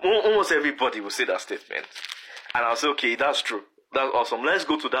 Also, almost everybody will say that statement. And I'll say, okay, that's true. That's awesome. Let's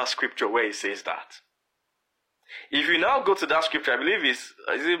go to that scripture where it says that. If you now go to that scripture, I believe is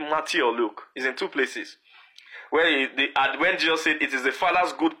it Matthew or Luke? It's in two places. Where when Jesus said, it is the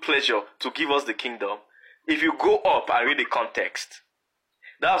Father's good pleasure to give us the kingdom. If you go up and read the context,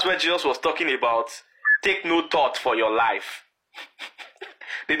 that's where Jesus was talking about, take no thought for your life.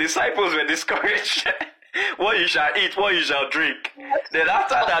 The disciples were discouraged. What you shall eat, what you shall drink. Then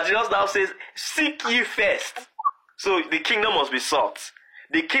after that, Jesus now says, seek ye first. So the kingdom must be sought.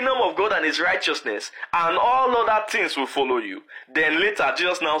 The kingdom of God and his righteousness, and all other things will follow you. Then later,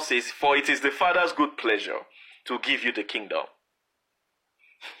 Jesus now says, for it is the Father's good pleasure to give you the kingdom.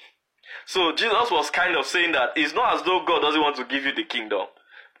 So Jesus was kind of saying that it's not as though God doesn't want to give you the kingdom.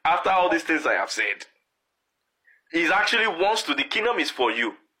 After all these things I have said, he actually wants to. The kingdom is for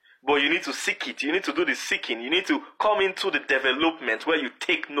you, but you need to seek it. You need to do the seeking. You need to come into the development where you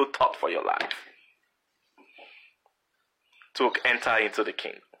take no thought for your life to enter into the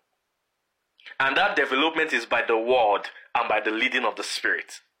kingdom. And that development is by the word and by the leading of the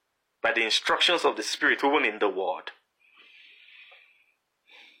Spirit, by the instructions of the Spirit woven in the word.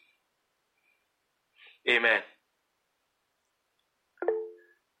 Amen.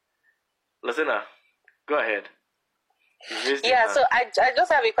 Listener, go ahead. Yeah, so I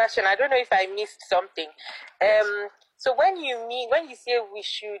just have a question. I don't know if I missed something. So when you say we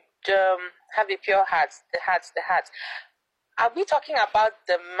should have a pure heart, the heart, are we talking about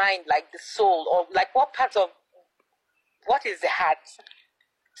the mind, like the soul, or like what is the heart?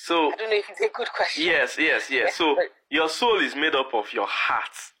 So I don't know if it's a good question. Yes. So your soul is made up of your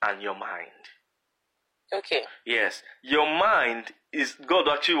heart and your mind. Okay. Yes. Your mind is, God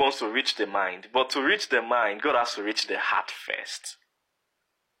actually wants to reach the mind, but to reach the mind, God has to reach the heart first.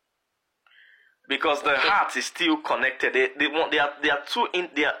 Because the heart is still connected.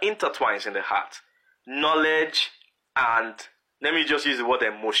 They are intertwined in the heart. Knowledge and, let me just use the word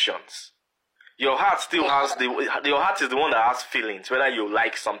emotions. Your heart still has your heart is the one that has feelings, whether you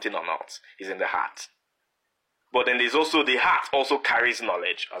like something or not, is in the heart. But then there's also, the heart also carries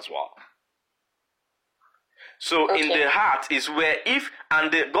knowledge as well. So in the heart is where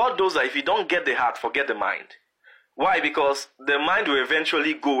God knows that if you don't get the heart, forget the mind. Why? Because the mind will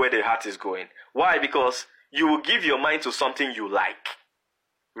eventually go where the heart is going. Why? Because you will give your mind to something you like.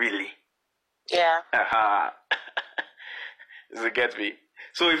 Really? Yeah. Does it get me?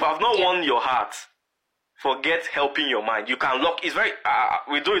 So if I've not won your heart, forget helping your mind. You can lock. It's very.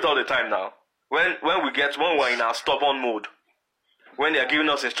 We do it all the time now. When we're in our stubborn mode, when they are giving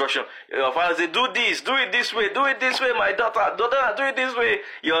us instruction, your father say, do this, do it this way, my daughter, do it this way.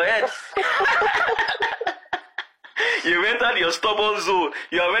 Your head. You've entered your stubborn zone.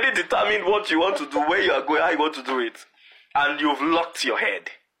 You have already determined what you want to do, where you are going, how you want to do it, and you've locked your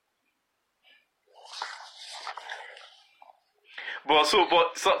head. But to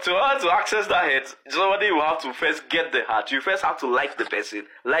order to access that head, somebody will have to first get the heart. You first have to like the person,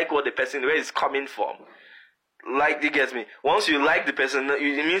 like what the person, where it's coming from. Like, you get me? Once you like the person,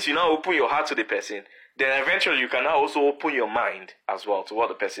 it means you now open your heart to the person. Then eventually you can now also open your mind as well to what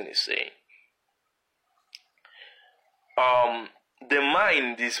the person is saying. The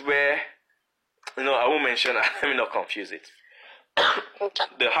mind is where, I won't mention that. Let me not confuse it.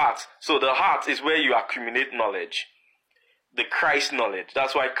 The heart. So the heart is where you accumulate knowledge. The Christ knowledge.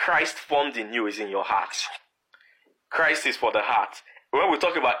 That's why Christ formed in you is in your heart. Christ is for the heart. When we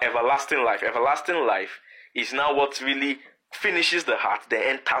talk about everlasting life is now what really finishes the heart, then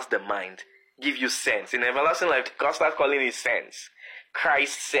enters the mind, give you sense. In everlasting life, God starts calling it sense.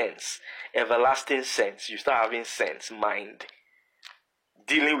 Christ sense, everlasting sense. You start having sense, mind.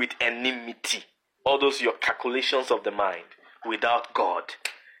 Dealing with enmity. All those your calculations of the mind without God.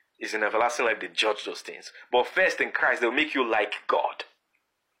 Is in everlasting life, they judge those things. But first in Christ, they'll make you like God.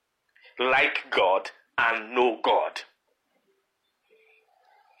 Like God and know God.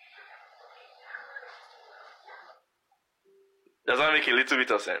 Does that make a little bit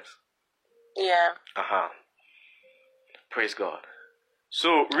of sense? Yeah. Praise God.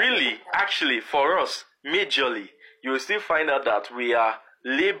 So really, actually, for us, majorly, you will still find out that we are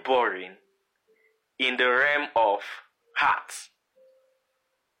laboring in the realm of heart.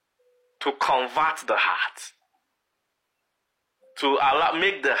 To convert the heart. To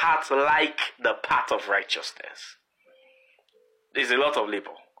make the heart like the path of righteousness. There's a lot of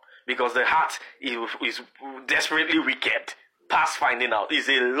labor. Because the heart is desperately wicked. past finding out. It's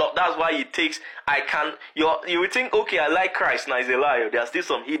a lot. That's why it takes. You would think, okay, I like Christ. Now it's a lie. There are still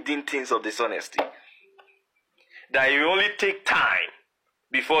some hidden things of dishonesty that you only take time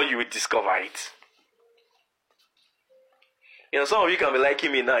before you will discover it. Some of you can be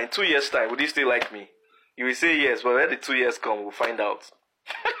liking me now. In 2 years' time, would you still like me? You will say yes, but when the 2 years come, we'll find out.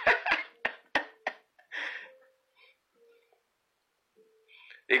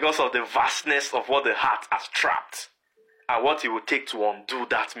 Because of the vastness of what the heart has trapped and what it will take to undo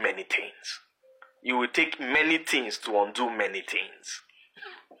that many things. You will take many things to undo many things.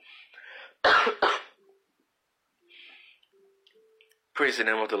 Praise the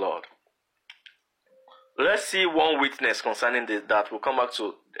name of the Lord. Let's see one witness concerning that. We'll come back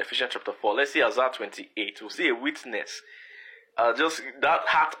to Ephesians chapter 4. Let's see Isaiah 28. We'll see a witness. Just that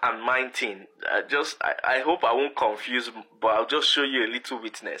heart and mind thing. I hope I won't confuse, but I'll just show you a little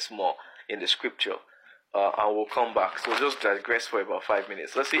witness more in the scripture. And we'll come back. So just digress for about 5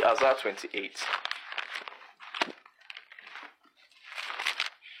 minutes. Let's see Isaiah 28.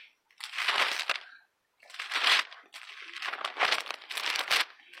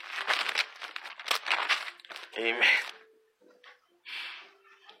 Amen.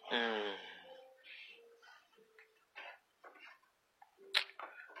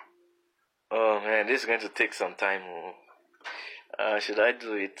 Oh man, this is going to take some time. Should I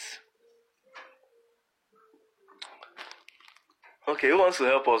do it? Okay, who wants to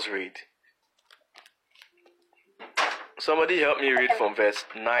help us read? Somebody help me read from verse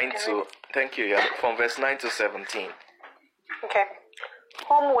 9 to... Thank you, yeah. From verse 9 to 17. Okay.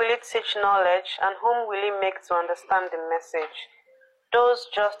 Whom will it teach knowledge, and whom will it make to understand the message? Those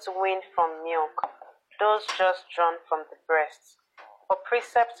just weaned from milk, those just drawn from the breast. For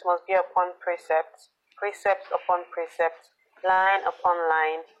precept must be upon precept, precept upon precept, line upon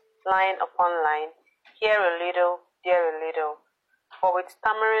line, line upon line, here a little, there a little. For with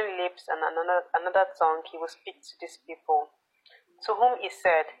stammering lips and another tongue he will speak to these people. To whom he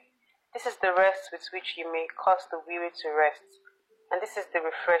said, This is the rest with which you may cause the weary to rest, and this is the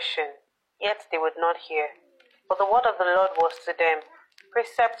refreshing. Yet they would not hear. For the word of the Lord was to them,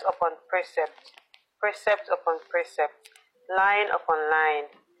 precept upon precept, precept upon precept, line upon line,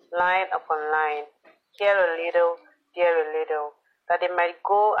 line upon line, here a little, there a little, that they might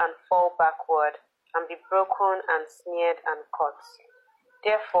go and fall backward, and be broken and snared and cut.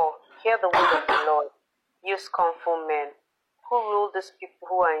 Therefore, hear the word of the Lord, you scornful men, who rule these people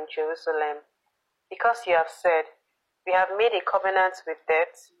who are in Jerusalem. Because you have said, We have made a covenant with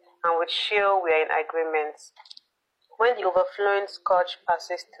death, and with Sheol we are in agreement. When the overflowing scourge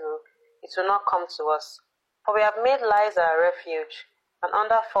passes through, it will not come to us. For we have made lies our refuge, and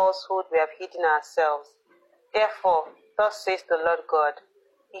under falsehood we have hidden ourselves. Therefore, thus says the Lord God,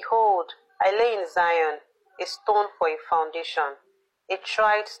 Behold, I lay in Zion a stone for a foundation, a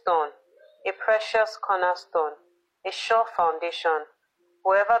tried stone, a precious cornerstone, a sure foundation.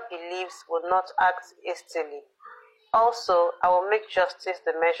 Whoever believes will not act hastily. Also, I will make justice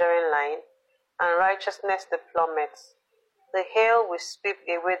the measuring line, and righteousness the plummet. The hail will sweep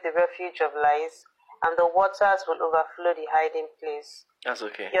away the refuge of lies, and the waters will overflow the hiding place. That's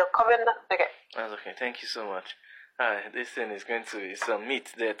okay. Your covenant... Okay. That's okay. Thank you so much. This thing is going to be some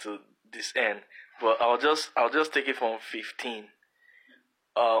meat there to this end. But I'll just take it from 15.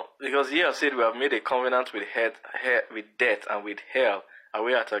 Because here I said we have made a covenant with death and with hell, and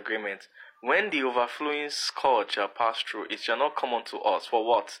we are at agreement. When the overflowing scourge shall pass through, it shall not come unto us. For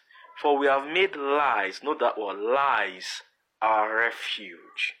what? For we have made lies, note that word, lies, our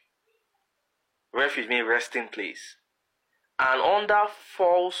refuge. Refuge means resting place. And under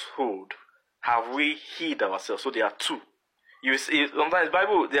falsehood have we hid ourselves. So there are two. You see, sometimes in the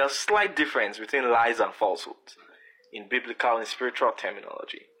Bible, there's a slight difference between lies and falsehood in biblical and spiritual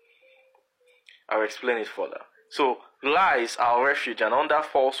terminology. I'll explain it further. So, lies are our refuge, and under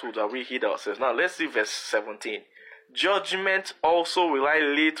falsehood have we hid ourselves. Now, let's see verse 17. Judgment also will I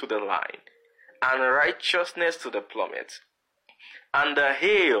lay to the line, and righteousness to the plummet. And the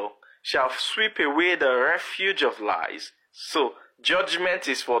hail shall sweep away the refuge of lies. So, judgment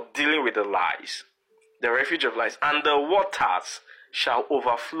is for dealing with the lies, the refuge of lies. And the waters shall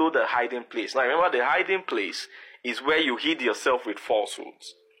overflow the hiding place. Now, remember, the hiding place is where you hid yourself with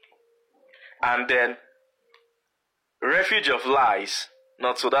falsehoods. And then, refuge of lies.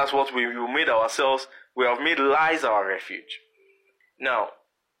 Not so that's what we made ourselves. We have made lies our refuge. Now,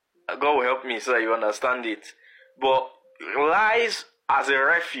 God will help me so that you understand it. But lies as a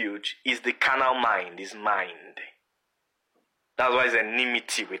refuge is the carnal mind, is mind. That's why it's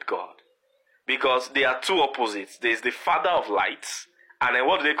enmity with God. Because there are two opposites. There is the father of lights And then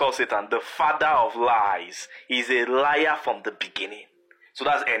what do they call Satan? The father of lies. He's a liar from the beginning. So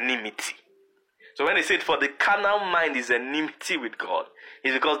that's enmity. So when they said for the carnal mind is enmity with God,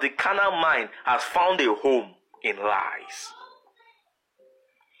 it's because the carnal mind has found a home in lies.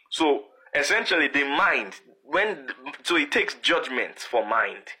 So essentially the mind, so it takes judgment for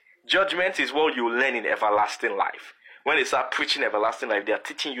mind. Judgment is what you learn in everlasting life. When they start preaching everlasting life, they are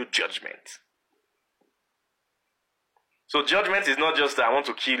teaching you judgment. So judgment is not just that I want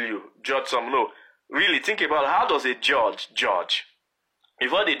to kill you, judge some. No. Really, think about how does a judge judge?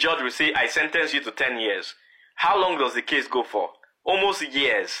 Before the judge will say, I sentence you to 10 years. How long does the case go for? Almost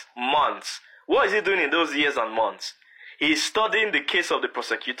years, months. What is he doing in those years and months? He is studying the case of the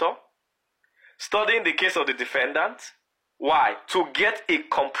prosecutor, studying the case of the defendant. Why? To get a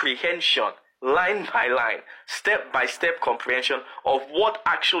comprehension, line by line, step by step comprehension of what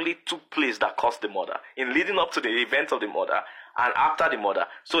actually took place that caused the murder, in leading up to the event of the murder and after the murder.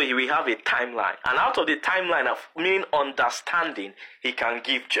 So he will have a timeline. And out of the timeline of meaning understanding, he can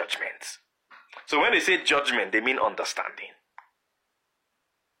give judgment. So when they say judgment, they mean understanding.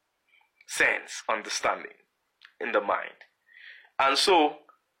 Sense, understanding in the mind. And so,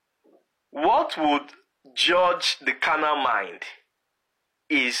 what would judge the carnal mind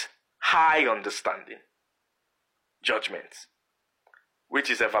is high understanding, judgment, which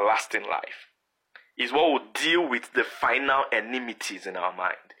is everlasting life, is what would deal with the final enmities in our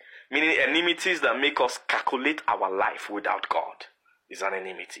mind. Meaning enmities that make us calculate our life without God is an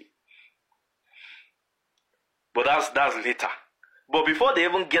enmity. But that's later. But before they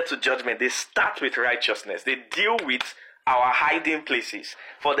even get to judgment, they start with righteousness. They deal with our hiding places.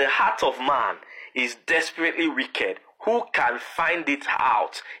 For the heart of man is desperately wicked. Who can find it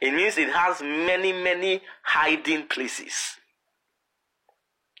out? It means it has many, many hiding places.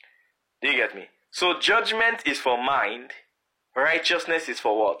 Do you get me? So judgment is for mind. Righteousness is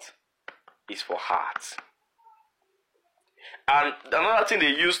for what? It's for heart. And another thing they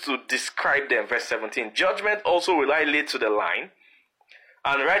use to describe them, verse 17. Judgment also will I lay to the line,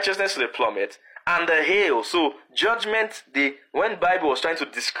 and righteousness to the plummet, and the hail. So judgment, when Bible was trying to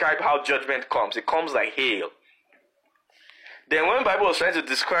describe how judgment comes, it comes like hail. Then when Bible was trying to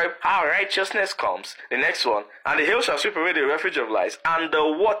describe how righteousness comes, the next one, and the hail shall sweep away the refuge of lies, and the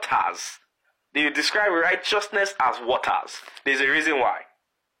waters. They describe righteousness as waters. There's a reason why.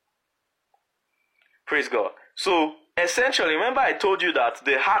 Praise God. So essentially, remember I told you that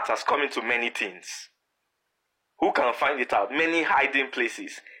the heart has come into many things. Who can find it out? Many hiding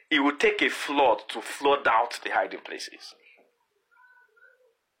places. It will take a flood to flood out the hiding places.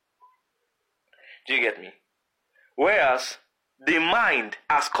 Do you get me? Whereas the mind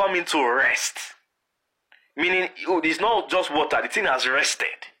has come into rest. Meaning it's not just water, the thing has rested.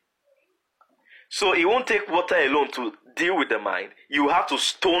 So it won't take water alone to deal with the mind. You have to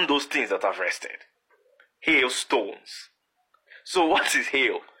stone those things that have rested. Hailstones. So what is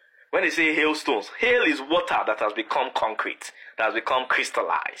hail? When they say hailstones, hail is water that has become concrete, that has become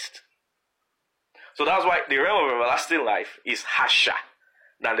crystallized. So that's why the realm of everlasting life is harsher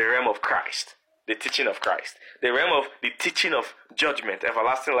than the realm of Christ, the teaching of Christ. The realm of the teaching of judgment,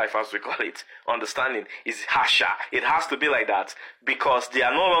 everlasting life as we call it, understanding, is harsher. It has to be like that because they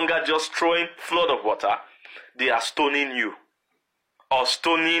are no longer just throwing flood of water, they are stoning you or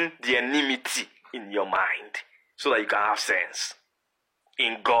stoning the enmity in your mind so that you can have sense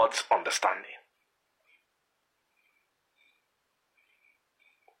in God's understanding.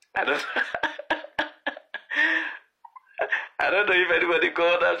 I don't know if anybody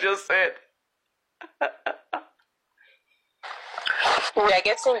got what I've just said. We are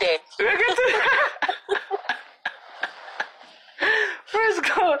getting there. We're getting Praise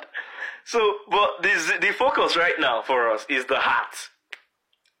God. So, but the focus right now for us is the heart.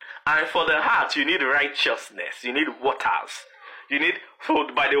 And for the heart, you need righteousness. You need waters. You need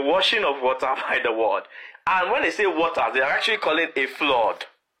food by the washing of water by the word. And when they say water, they are actually calling it a flood.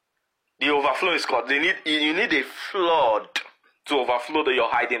 The overflow is called. You need a flood to overflow your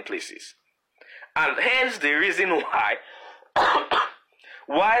hiding places. And hence the reason why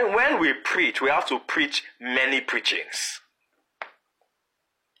when we preach, we have to preach many preachings.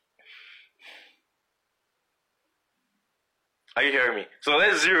 Are you hearing me? So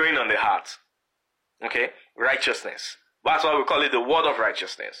let's zero in on the heart. Okay? Righteousness. That's why we call it the word of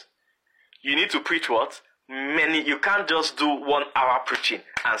righteousness. You need to preach what? Many. You can't just do 1 hour preaching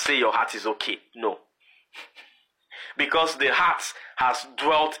and say your heart is okay. No. Because the heart has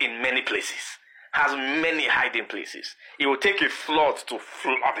dwelt in many places. Has many hiding places. It will take a flood to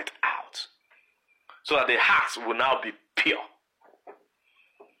flood it out. So that the heart will now be pure.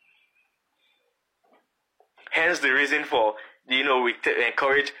 Hence the reason for we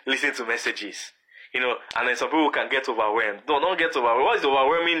encourage listening to messages. And then some people can get overwhelmed. No, don't get overwhelmed. What is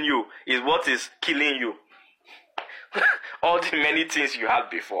overwhelming you is what is killing you. All the many things you had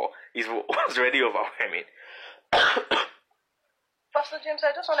before is what's already overwhelming. Pastor James,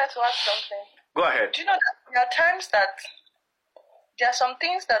 I just wanted to ask something. Go ahead. Do you know that there are times that there are some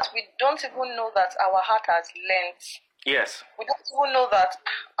things that we don't even know that our heart has learned. Yes. We don't even know that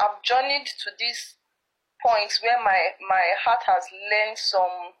I've journeyed to this point where my heart has learned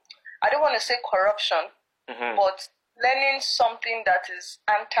some, I don't want to say corruption, but learning something that is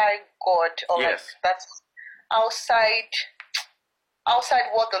anti-God or Yes. like that's outside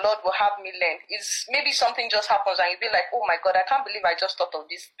what the Lord will have me learn. Is maybe something just happens and you'll be like, oh my God, I can't believe I just thought of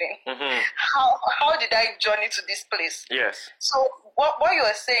this thing. How did I journey to this place? Yes. So what you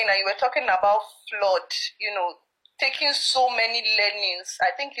were saying, and you were talking about flood, taking so many learnings,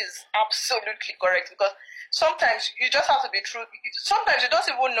 I think is absolutely correct, because sometimes you just have to be true. Sometimes you don't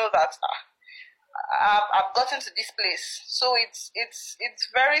even know that I've gotten to this place. So it's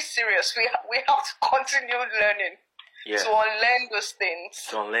very serious. We have to continue learning. Yeah. To unlearn those things.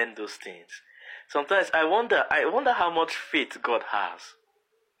 To unlearn those things. Sometimes I wonder how much faith God has.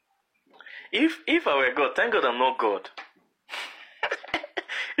 If I were God, thank God I'm not God.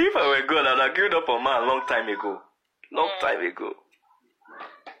 If I were God, I'd have given up on man a long time ago.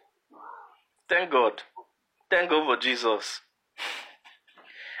 Thank God. Thank God for Jesus.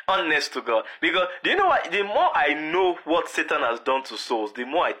 Honest to God. Because, do you know what? The more I know what Satan has done to souls, the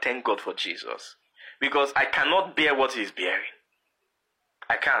more I thank God for Jesus. Because I cannot bear what he's bearing.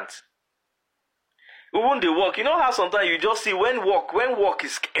 I can't. Even the work, you know how sometimes you just see when work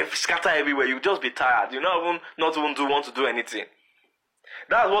is scattered everywhere, you just be tired. You not even want to do anything.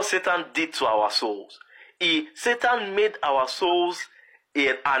 That's what Satan did to our souls. Satan made our souls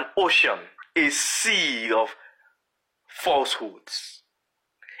an ocean, a sea of falsehoods,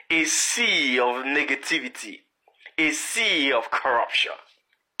 a sea of negativity, a sea of corruption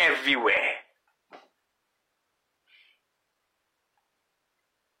everywhere.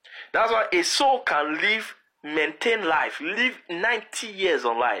 That's why a soul can maintain life, live 90 years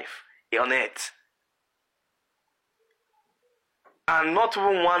on earth, and not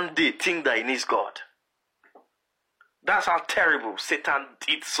even one day think that he needs God. That's how terrible Satan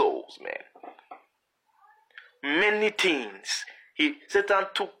did souls, man. Many things. Satan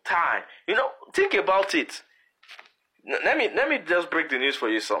took time. Think about it. Let me just break the news for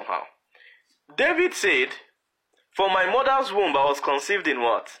you somehow. David said, "For my mother's womb I was conceived in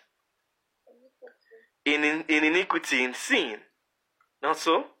what? In iniquity, in sin." Not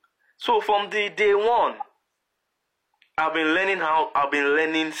so? So from the day one, I've been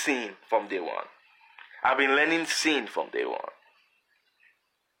learning sin from day one. I've been learning sin from day one.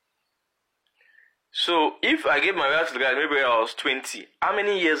 So if I gave my life to God, maybe I was 20, how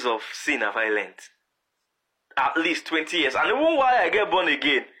many years of sin have I learned? At least 20 years. And even why I get born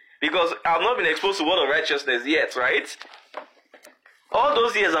again, because I've not been exposed to word of righteousness yet, right? All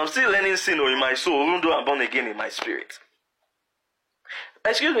those years, I'm still learning sin in my soul, even though I'm born again in my spirit.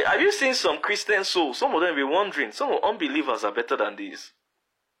 Excuse me, have you seen some Christian souls? Some of them be wondering, some unbelievers are better than these.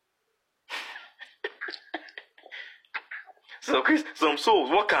 So some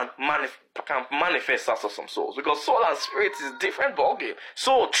souls, what can manifest out of some souls? Because soul and spirit is a different ballgame.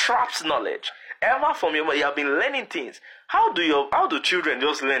 Soul traps knowledge. Ever from you have been learning things. How do children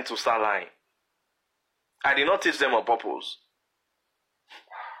just learn to start lying? I did not teach them on purpose.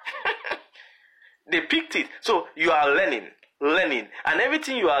 They picked it. So you are learning, and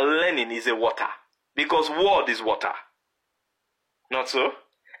everything you are learning is a water, because word is water. Not so?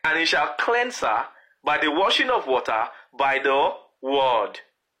 And it shall cleanse her by the washing of water, by the word.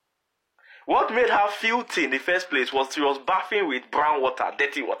 What made her filthy in the first place was she was bathing with brown water,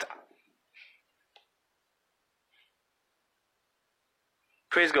 dirty water.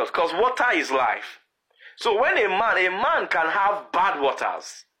 Praise God, because water is life. So when a man can have bad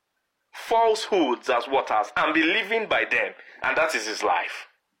waters, falsehoods as waters, and be living by them, and that is his life.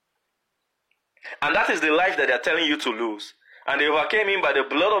 And that is the life that they are telling you to lose. And they overcame him by the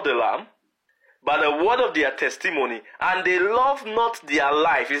blood of the Lamb, by the word of their testimony, and they love not their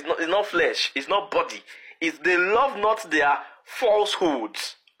life. It's not flesh, it's not body. They love not their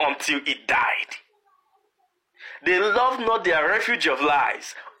falsehoods until it died. They love not their refuge of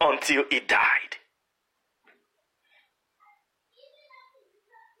lies until it died.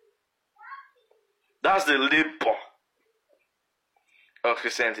 That's the labor of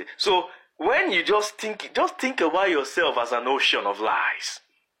Christianity. So when you just think about yourself as an ocean of lies.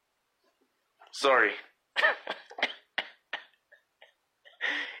 Sorry.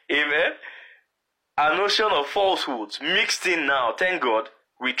 Amen. a notion of falsehoods mixed in now, thank God,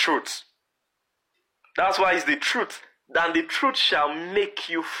 with truth. That's why it's the truth. And the truth shall make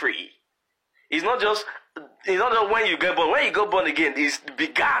you free. It's not just when you get born. When you got born again, it's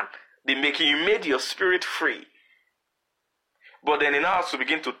began the making. You made your spirit free. But then it now has to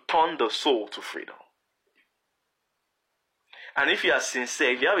begin to turn the soul to freedom. And if you are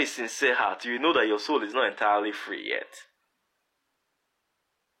sincere, if you have a sincere heart, you know that your soul is not entirely free yet.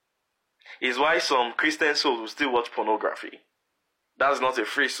 It's why some Christian souls will still watch pornography. That's not a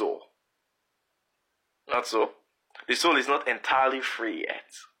free soul. Not so. The soul is not entirely free yet.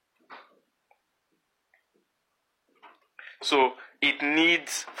 So it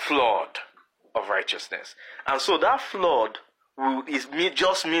needs flood of righteousness. And so that flood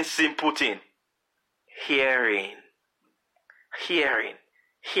just means simple thing. Hearing. Hearing.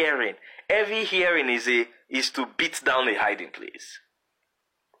 Hearing. Every hearing is to beat down a hiding place.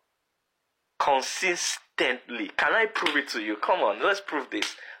 Consistently. Can I prove it to you? Come on, let's prove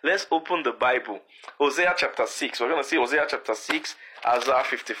this. Let's open the Bible. Hosea chapter 6. We're going to see Hosea chapter 6, Isaiah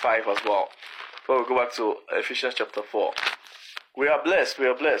 55 as well. Before we go back to Ephesians chapter 4. We are blessed, we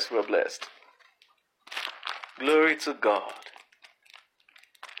are blessed, we are blessed. Glory to God.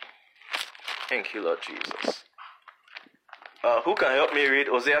 Thank you, Lord Jesus. Who can help me read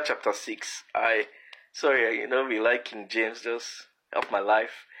Hosea chapter 6? Sorry, we like King James, just help my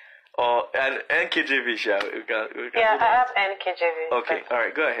life. And NKJV, we can yeah, I have NKJV. Okay,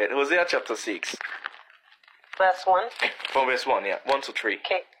 alright, go ahead. Hosea chapter 6. Verse 1. From verse 1, yeah. 1 to 3.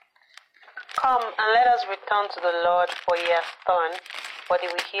 Okay. Come and let us return to the Lord, for he has torn, but he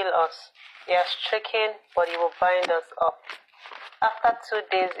will heal us. He has stricken, but he will bind us up. After 2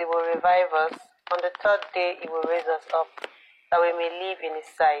 days he will revive us. On the 3rd day he will raise us up, that we may live in his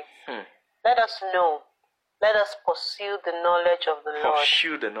sight. Let us know. Let us pursue the knowledge of the Lord.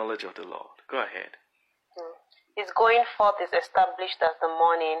 Pursue the knowledge of the Lord. Go ahead. His going forth is established as the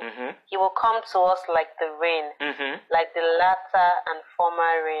morning. He will come to us like the rain, like the latter and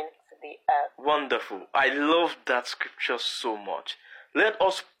former rain to the earth. Wonderful. I love that scripture so much. Let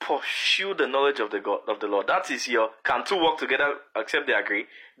us pursue the knowledge of the Lord. That is can two work together except they agree?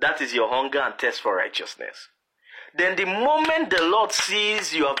 That is your hunger and thirst for righteousness. Then the moment the Lord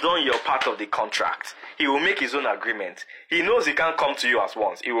sees you have done your part of the contract, he will make his own agreement. He knows he can't come to you at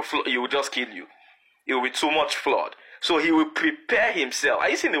once. He will just kill you. It will be too much flood. So he will prepare himself. Are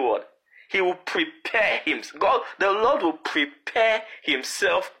you seeing the word? He will prepare himself. God, the Lord will prepare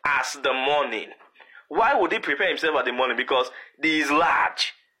himself as the morning. Why would he prepare himself at the morning? Because he is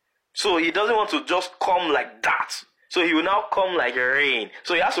large. So he doesn't want to just come like that. So he will now come like rain.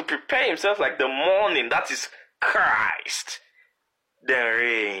 So he has to prepare himself like the morning. That is Christ. The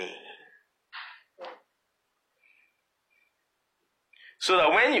rain. So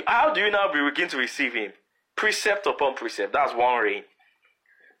that how do you now begin to receive him? Precept upon precept. That's one rain.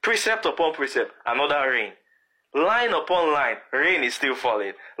 Precept upon precept. Another rain. Line upon line. Rain is still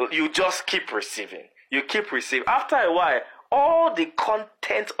falling. You just keep receiving. You keep receiving. After a while, all the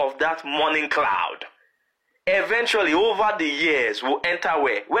content of that morning cloud, eventually over the years, will enter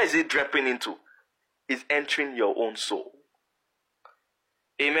where? Where is it dripping into? It's entering your own soul.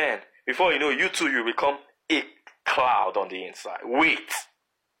 Amen. Before you know, you too, you become a cloud on the inside. Wait.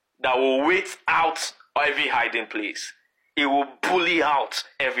 That will wait out every hiding place. It will bully out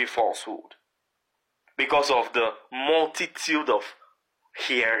every falsehood. Because of the multitude of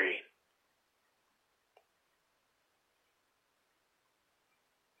hearing.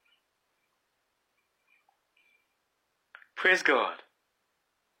 Praise God.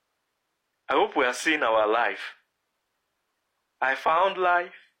 I hope we are seeing our life. I found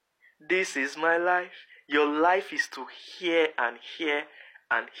life. This is my life. Your life is to hear and hear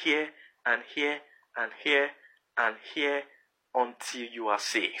and hear and hear and hear and hear until you are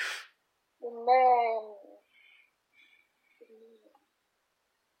safe. Amen.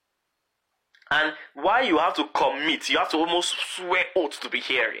 And why you have to commit, you have to almost swear oath to be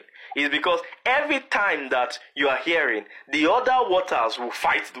hearing, is because every time that you are hearing, the other waters will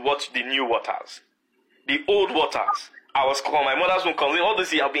fight the new waters. The old waters. I was called my mother's womb, all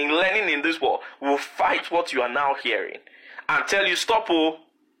this you have been learning in this world, will fight what you are now hearing. And tell you, stop, oh,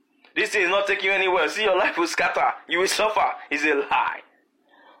 this thing is not taking you anywhere. See, your life will scatter. You will suffer. It's a lie.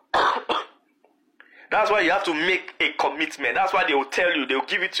 That's why you have to make a commitment. That's why they will tell you, they will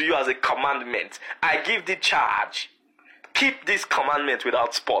give it to you as a commandment. I give thee charge. Keep this commandment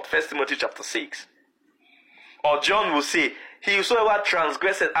without spot. 1 Timothy chapter 6. Or John will say, he whosoever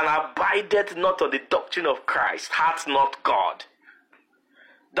transgresseth and abideth not on the doctrine of Christ hath not God.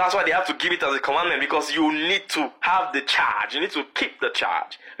 That's why they have to give it as a commandment, because you need to have the charge. You need to keep the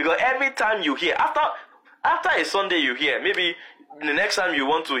charge. Because every time you hear, after a Sunday you hear, maybe the next time you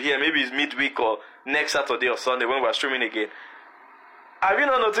want to hear, maybe it's midweek or next Saturday or Sunday when we're streaming again. Have you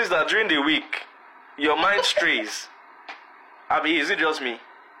not noticed that during the week, your mind strays? I mean, is it just me?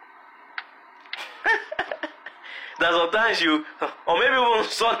 That sometimes you, or maybe even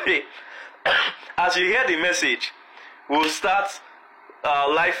Sunday, as you hear the message, we'll start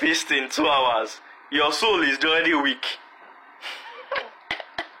live feasting 2 hours. Your soul is already weak.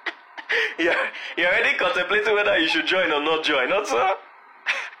 You're already contemplating whether you should join or not join, not so?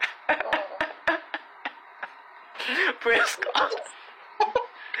 Praise God.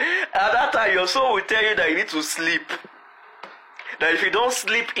 At that time, your soul will tell you that you need to sleep. That if you don't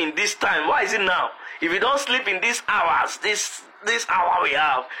sleep in this time, why is it now? If you don't sleep in these hours, this hour we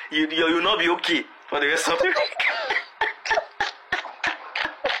have, you will not be okay for the rest of the week.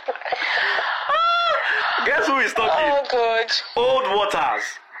 Guess who is talking? Oh, good. Old waters.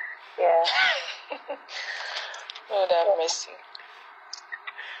 Yeah. Lord have mercy.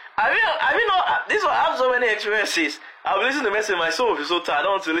 I mean, this one, I have so many experiences. I'll be listening to the message, my soul will be so tired. I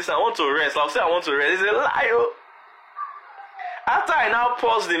don't want to listen, I want to rest. I'll say I want to rest. It's a lie. Oh. After I now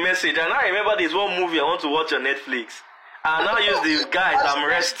pause the message, and I remember this one movie I want to watch on Netflix. I now use these guys, I'm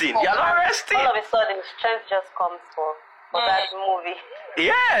resting. You're not resting. All of a sudden, strength just comes for that movie.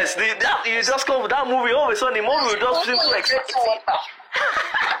 Yes, you just come for that movie. All of a sudden, the movie will just seem so exciting.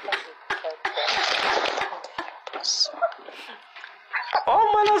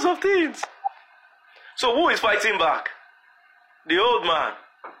 All manners of things. So who is fighting back? The old man.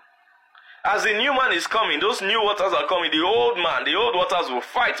 As the new man is coming, those new waters are coming, the old waters will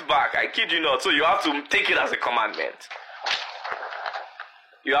fight back. I kid you not. So you have to take it as a commandment.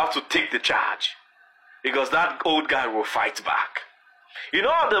 You have to take the charge. Because that old guy will fight back. You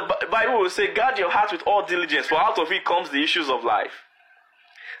know how the Bible will say, guard your heart with all diligence, for out of it comes the issues of life.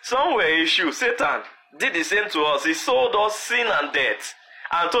 Somewhere issue, Satan did the same to us. He sold us sin and death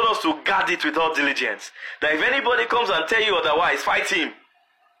and told us to guard it with all diligence. That if anybody comes and tell you otherwise, fight him.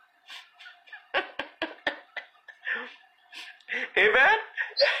 Amen?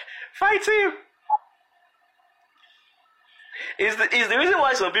 Fight him. Is the reason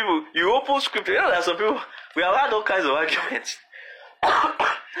why some people, you open scripture, you know, there are some people, we have had all kinds of arguments.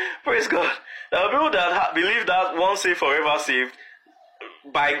 Praise God. There are people that believe that once saved, forever saved.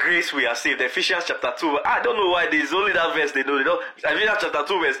 By grace we are saved. Ephesians chapter 2. I don't know why there's only that verse they know. Ephesians chapter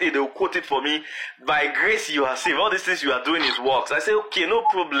 2 verse 8, they will quote it for me. By grace you are saved. All these things you are doing is works. I say, okay, no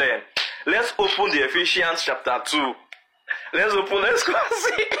problem. Let's open the Ephesians chapter 2. Let's go and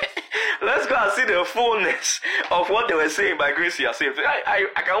see. Let's go and see the fullness of what they were saying. By grace you are saved. I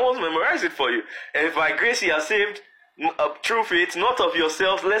can almost memorize it for you. And by grace you are saved through faith, not of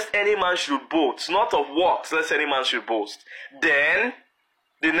yourselves, lest any man should boast. Not of works, lest any man should boast. Then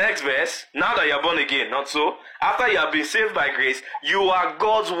the next verse, now that you are born again, not so. After you have been saved by grace, you are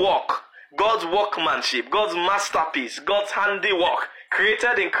God's work, God's workmanship, God's masterpiece, God's handiwork,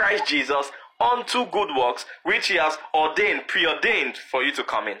 created in Christ Jesus unto good works, which he has preordained for you to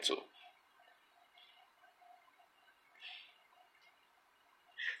come into.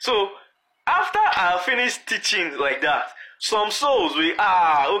 So, after I have finished teaching like that, some souls they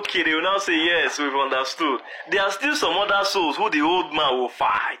will now say, yes, we've understood. There are still some other souls who the old man will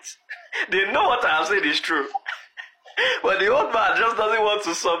fight. They know what I have said is true. But the old man just doesn't want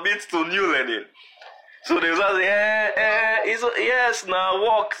to submit to new learning. So they will say, yes, now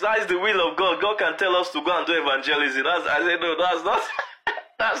walk, that is the will of God. God can tell us to go and do evangelism. I said, no, that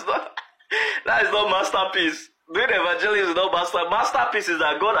is not masterpiece. Doing evangelism is not masterpiece is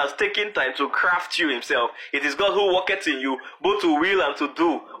that God has taken time to craft you himself. It is God who worketh in you, both to will and to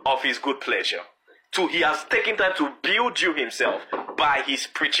do of his good pleasure. He has taken time to build you himself by his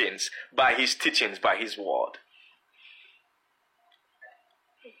preachings, by his teachings, by his word.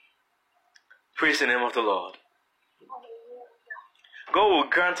 Praise the name of the Lord. God will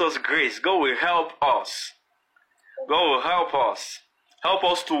grant us grace. God will help us. God will help us. Help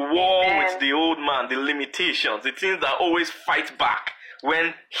us to war with the old man, the limitations, the things that always fight back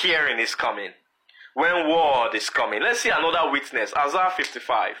when hearing is coming, when word is coming. Let's see another witness. Isaiah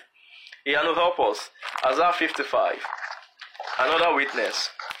 55. Yeah, no, help us. Isaiah 55. Another witness.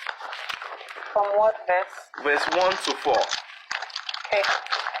 From what verse? Verse 1 to 4. Okay.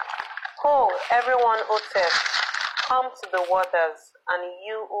 Ho, everyone who thirsts, come to the waters, and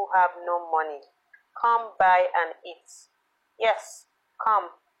you who have no money, come buy and eat. Yes, come,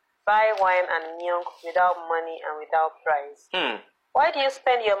 buy wine and milk without money and without price. Why do you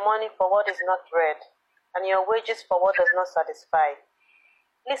spend your money for what is not bread, and your wages for what does not satisfy?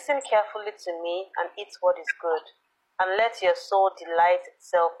 Listen carefully to me and eat what is good, and let your soul delight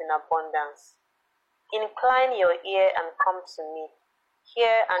itself in abundance. Incline your ear and come to me.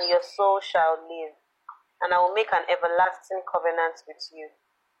 Hear, and your soul shall live, and I will make an everlasting covenant with you.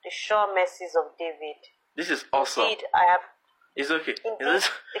 The sure mercies of David. This is awesome. Indeed, I have. It's okay. Indeed,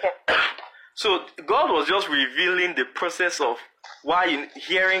 okay. So God was just revealing the process of why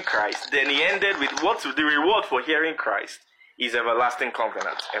hearing Christ. Then he ended with what the reward for hearing Christ is everlasting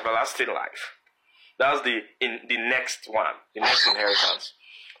covenant, everlasting life. That's the next one, the next inheritance.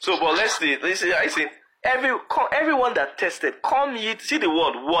 So, but let's see. I see everyone that tested, come ye. See the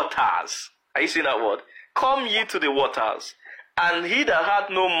word waters. Are you seeing that word? Come ye to the waters, and he that had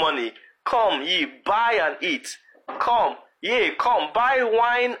no money, come ye buy and eat. Come, yea, come buy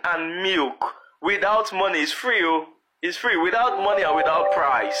wine and milk without money. It's free, oh. It's free, without money and without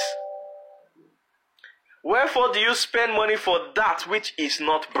price. Wherefore do you spend money for that which is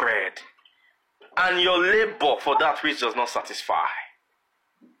not bread, and your labor for that which does not satisfy?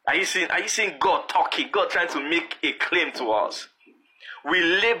 Are you seeing God talking? God trying to make a claim to us. We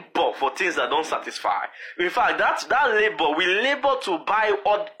labor for things that don't satisfy. In fact, that labor, we labor to buy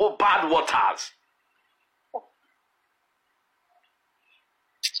bad waters.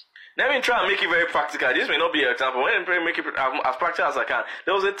 Let me try and make it very practical. This may not be an example. Let me make it as practical as I can.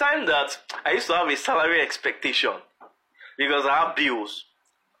 There was a time that I used to have a salary expectation because I have bills.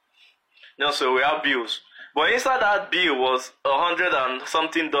 So we have bills. But inside that bill was $100 and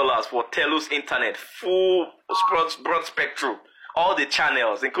something for Telus Internet, full broad spectrum, all the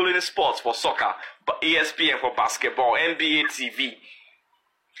channels, including sports for soccer, ESPN for basketball, NBA TV.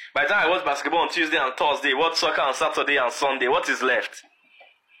 By the time I watch basketball on Tuesday and Thursday, watch soccer on Saturday and Sunday, what is left?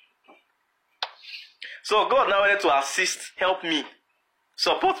 So God now wanted to assist, help me,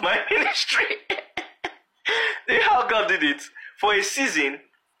 support my ministry. See how God did it? For a season,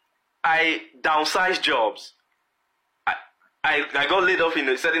 I downsized jobs. I got laid off in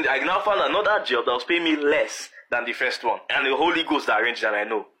a certain. I now found another job that was paying me less than the first one, and the Holy Ghost arranged that I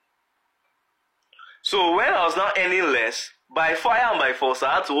know. So when I was now earning less, by fire and by force,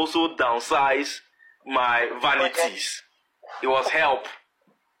 I had to also downsize my vanities. It was help.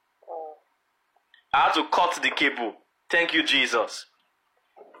 I had to cut the cable. Thank you, Jesus.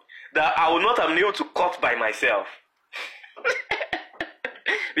 That I would not have been able to cut by myself.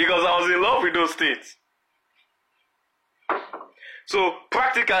 Because I was in love with those things. So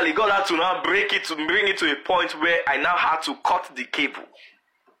practically, God had to now bring it to a point where I now had to cut the cable.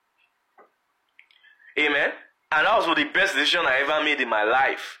 Amen. And that was the best decision I ever made in my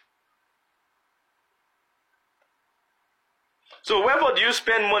life. So wherefore do you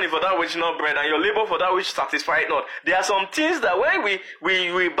spend money for that which is not bread, and your labor for that which satisfies not? There are some things that when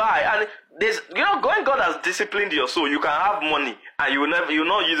we buy, and there's, when God has disciplined your soul, you can have money and you will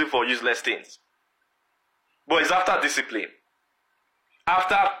not use it for useless things. But it's after discipline,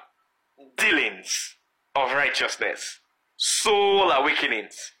 after dealings of righteousness, soul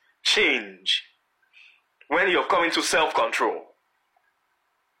awakenings, change, when you're coming to self-control.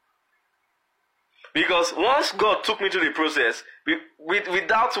 Because once God took me to the process,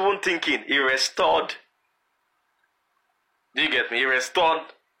 without even thinking, He restored. Do you get me? He restored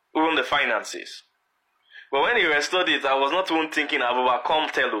even the finances. But when He restored it, I was not even thinking I've overcome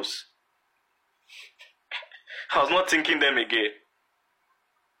Telus. I was not thinking them again.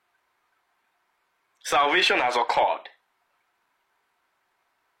 Salvation has occurred.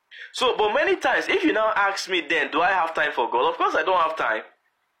 So, but many times, if you now ask me then, do I have time for God? Of course I don't have time.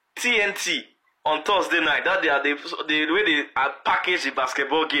 TNT. On Thursday night, that the way they package the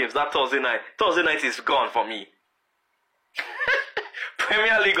basketball games, that Thursday night is gone for me.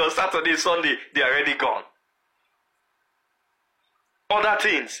 Premier League on Saturday, Sunday, they are already gone. Other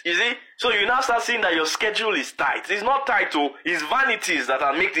things, you see? So you now start seeing that your schedule is tight. It's not tight, it's vanities that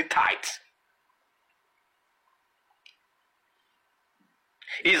are making it tight.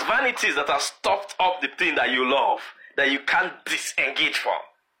 It's vanities that have stopped up the thing that you love, that you can't disengage from.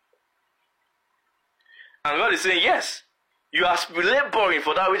 And God is saying, yes, you are laboring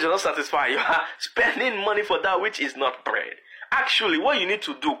for that which does not satisfy. You are spending money for that which is not bread. Actually, what you need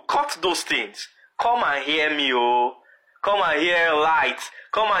to do, cut those things. Come and hear me, oh. Come and hear light.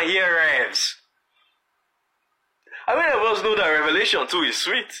 Come and hear revs. How many of us know that Revelation 2 is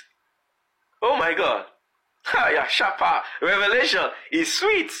sweet? Oh my God. Yeah, sharper. Revelation is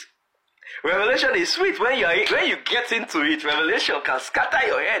sweet. Revelation is sweet. When you get into it, Revelation can scatter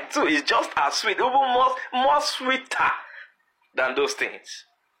your head too. It's just as sweet, even more sweeter than those things.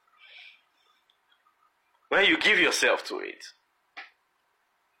 When you give yourself to it.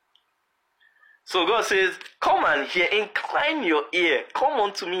 So God says, come and hear, incline your ear, come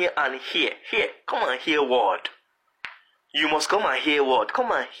unto me and hear. Hear, come and hear word. You must come and hear word.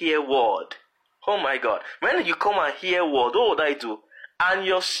 Come and hear word. Oh my God. When you come and hear word, what would I do? And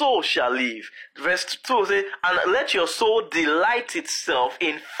your soul shall live. Verse 2 says, and let your soul delight itself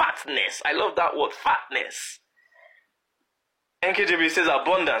in fatness. I love that word, fatness. NKJV says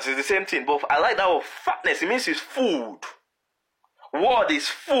abundance. It's the same thing, but I like that word, fatness. It means it's food. Word is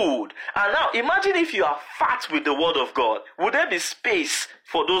food. And now imagine if you are fat with the word of God. Would there be space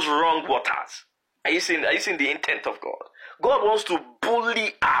for those wrong waters? Are you seeing the intent of God? God wants to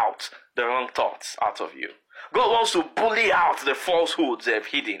bully out the wrong thoughts out of you. God wants to bully out the falsehoods they've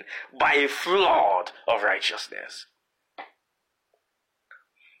hidden by a flood of righteousness.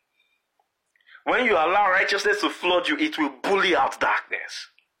 When you allow righteousness to flood you, it will bully out darkness.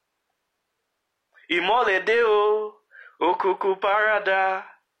 Imole deo, okuku parada.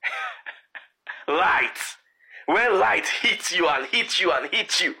 Light. When light hits you and hits you and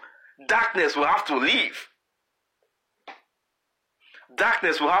hits you, darkness will have to leave.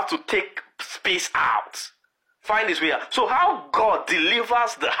 Darkness will have to take space out. Find its way out. So how God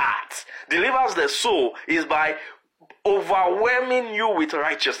delivers the heart, delivers the soul, is by overwhelming you with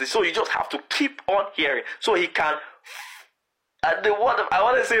righteousness. So you just have to keep on hearing. So he can, the word of, I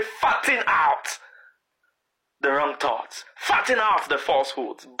want to say, fatten out the wrong thoughts. Fatten out the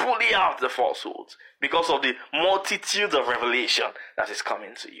falsehoods. Bully out the falsehoods. Because of the multitude of revelation that is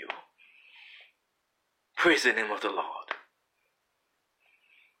coming to you. Praise the name of the Lord.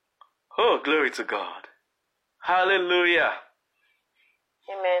 Oh, glory to God. Hallelujah.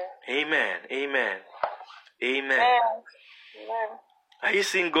 Amen. Amen. Amen. Amen. Amen. Are you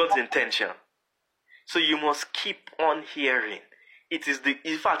seeing God's intention? So you must keep on hearing. It is the,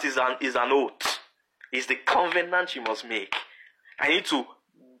 in fact, is an oath. It's the covenant you must make. I need to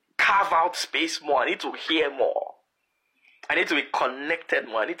carve out space more. I need to hear more. I need to be connected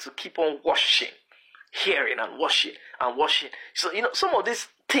more. I need to keep on washing, hearing and washing and washing. So, some of these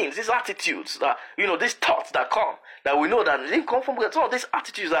things, these attitudes that, these thoughts that come, that we know that they didn't come from God. Some of these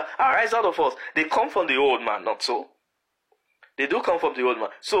attitudes that arise out of us, they come from the old man, not so. They do come from the old man.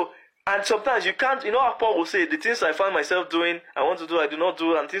 So, and sometimes you can't, how Paul will say, the things I find myself doing, I want to do, I do not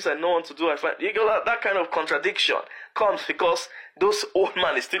do, and things I don't want to do, I find, that kind of contradiction comes because those old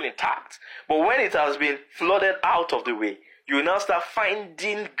man is still intact. But when it has been flooded out of the way, you will now start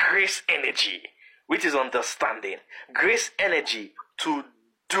finding grace energy, which is understanding. Grace energy to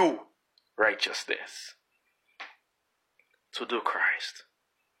do righteousness. To do Christ.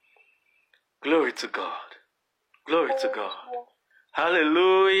 Glory to God. Glory to God.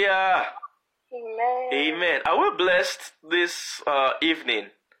 Hallelujah. Amen. Amen. Are we blessed this evening?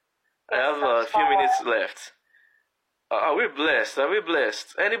 I have a few minutes left. Are we blessed? Are we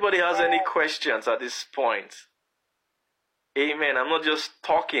blessed? Anybody has any questions at this point? Amen. I'm not just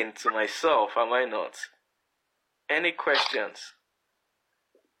talking to myself, am I not? Any questions?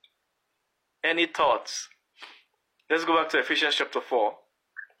 Any thoughts? Let's go back to Ephesians chapter 4.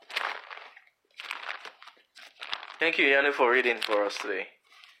 Thank you, Yanni, for reading for us today.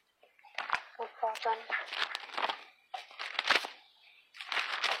 No problem.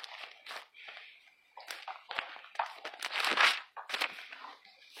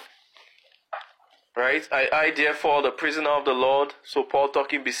 Right? I therefore, the prisoner of the Lord, so Paul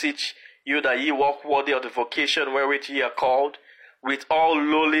talking, beseech you that ye walk worthy of the vocation wherewith ye are called, with all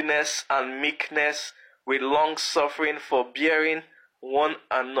lowliness and meekness, with long suffering, forbearing one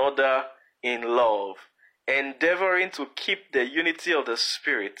another in love, endeavoring to keep the unity of the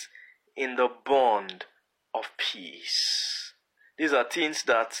Spirit in the bond of peace. These are things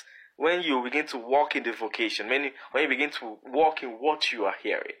that when you begin to walk in the vocation, when you begin to walk in what you are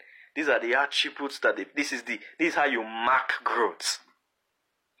hearing, these are the attributes that this is how you mark growth.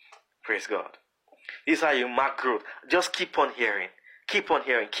 Praise God. This is how you mark growth. Just keep on hearing. Keep on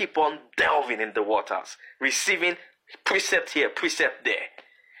hearing. Keep on delving in the waters. Receiving precept here, precept there.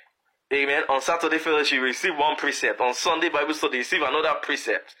 Amen. On Saturday fellowship, you receive one precept. On Sunday Bible study, you receive another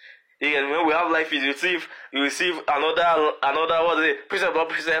precept. And when we have life, you receive another what is it? Precept or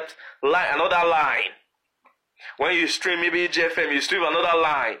precept, line, another line. When you stream maybe JFM, you stream another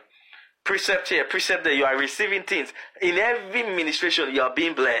line. Precept here, precept there. You are receiving things. In every ministration, you are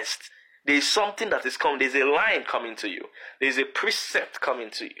being blessed. There is something that is coming. There's a line coming to you. There's a precept coming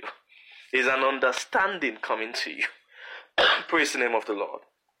to you. There's an understanding coming to you. Praise the name of the Lord.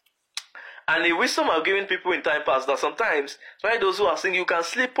 And the wisdom I've given people in time past that sometimes, especially those who are saying you can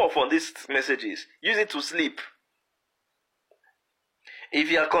sleep off on these messages, use it to sleep. If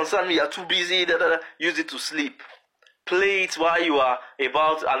you are concerned, you are too busy, use it to sleep. Play it while you are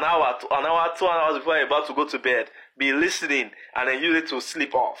about an hour, 2 hours before you're about to go to bed. Be listening and then use it to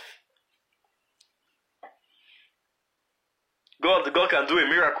sleep off. God can do a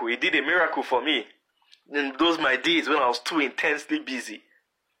miracle. He did a miracle for me in those my days when I was too intensely busy.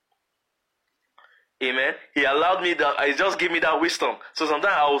 Amen. He allowed me that. He just gave me that wisdom. So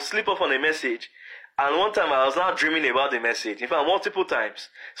sometimes I will sleep off on a message. And one time I was not dreaming about the message. In fact, multiple times.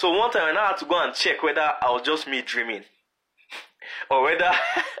 So one time I had to go and check whether I was just me dreaming. Or whether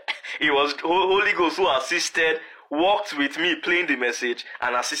it was Holy Ghost who assisted, walked with me playing the message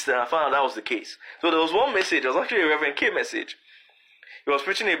and assisted. And I found out that was the case. So there was one message. It was actually a Reverend K message. He was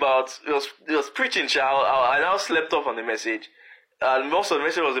preaching about, he was preaching, I now slept off on the message. And most of the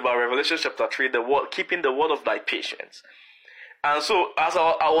message was about Revelation chapter 3, keeping the word of thy patience. And so, as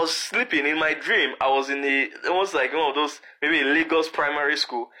I was sleeping in my dream, I was it was like one of those, maybe in Lagos primary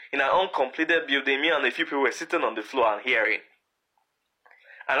school, in an uncompleted building. Me and a few people were sitting on the floor and hearing.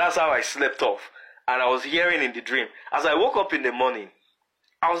 And that's how I slept off. And I was hearing in the dream. As I woke up in the morning,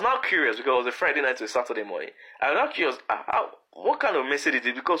 I was now curious because it was a Friday night to a Saturday morning. I was now curious, what kind of message it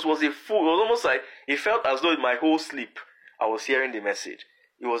is? Because it was almost like, it felt as though in my whole sleep, I was hearing the message.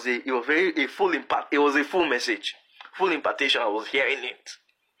 It was a full impact. It was a full message. Full impartation. I was hearing it.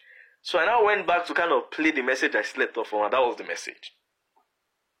 So I now went back to kind of play the message I slept off on, and that was the message.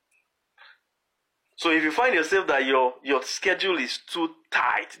 So if you find yourself that your schedule is too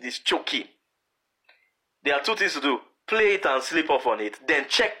tight, it's choking, there are two things to do. Play it and sleep off on it. Then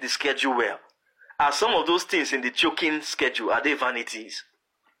check the schedule well. Are some of those things in the choking schedule, are they vanities?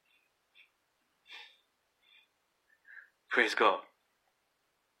 Praise God.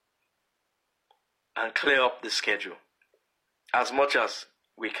 And clear up the schedule as much as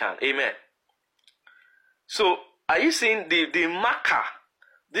we can. Amen. So, are you seeing the marker?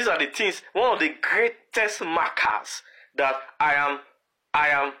 These are the things, one of the greatest markers that I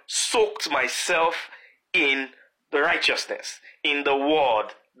am soaked myself in the righteousness, in the word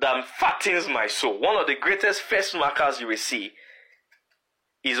that fattens my soul. One of the greatest first markers you will see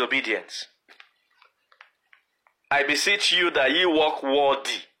is obedience. I beseech you that ye walk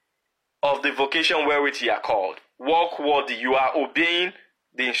worthy of the vocation wherewith ye are called. Walk worthy. You are obeying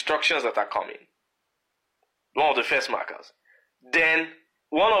the instructions that are coming. One of the first markers. Then,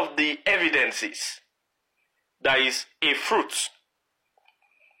 one of the evidences that is a fruit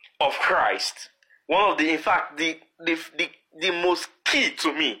of Christ. One of the, in fact, the most key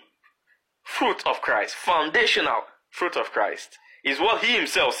to me, fruit of Christ, foundational fruit of Christ, is what he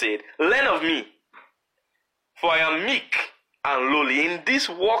himself said, learn of me, for I am meek and lowly. In this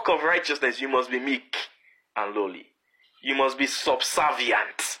walk of righteousness, you must be meek and lowly. You must be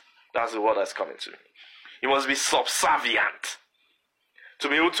subservient. That's the word that's coming to me. You must be subservient to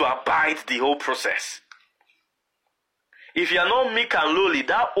be able to abide the whole process. If you are not meek and lowly,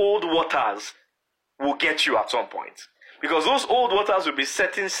 that old waters will get you at some point. Because those old waters will be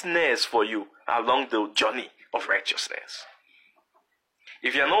setting snares for you along the journey of righteousness.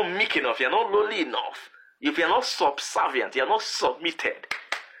 If you are not meek enough, you are not lowly enough, if you are not subservient, you are not submitted,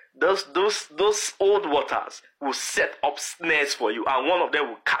 those old waters will set up snares for you, and one of them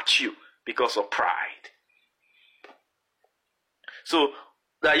will catch you because of pride. So,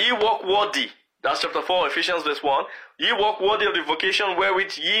 that ye walk worthy, that's chapter 4, Ephesians verse 1, ye walk worthy of the vocation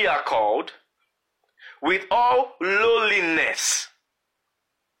wherewith ye are called, with all lowliness,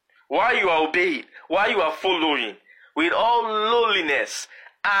 while you are obeying, while you are following, with all lowliness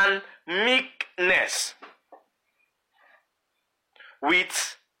and meekness,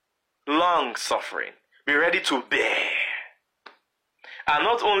 with long suffering. Be ready to bear. And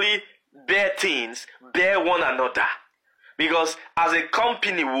not only bear things, bear one another. Because as a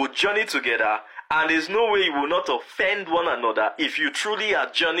company, we will journey together, and there's no way you will not offend one another if you truly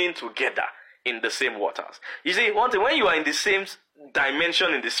are journeying together in the same waters. You see, one thing, when you are in the same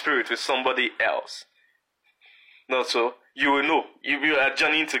dimension in the spirit with somebody else, not so, you will know. You are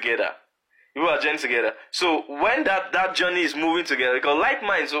journeying together. You are journeying together. So when that journey is moving together, because like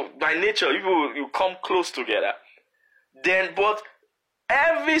minds, so by nature, you come close together. Then, but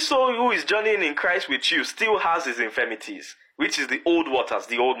every soul who is journeying in Christ with you still has his infirmities, which is the old waters,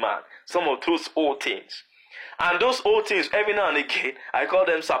 the old man. Some of those old things. And those old things, every now and again, I call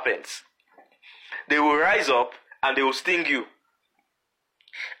them serpents. They will rise up and they will sting you.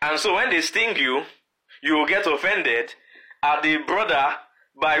 And so when they sting you, you will get offended at the brother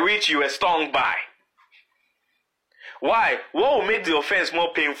by which you were stung by. Why? What will make the offense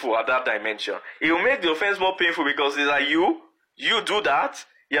more painful at that dimension? It will make the offense more painful because it's like you do that,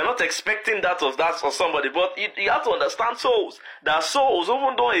 You're not expecting that of somebody, but you have to understand souls. That souls,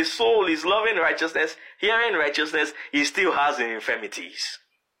 even though a soul is loving righteousness, hearing righteousness, he still has infirmities.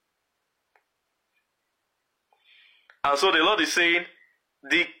 And so the Lord is saying,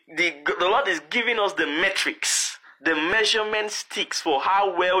 the Lord is giving us the metrics, the measurement sticks for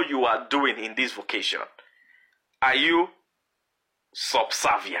how well you are doing in this vocation. Are you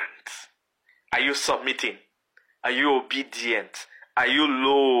subservient? Are you submitting? Are you obedient? Are you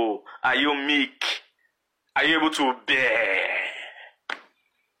low? Are you meek? Are you able to bear?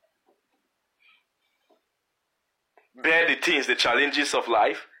 Bear the things, the challenges of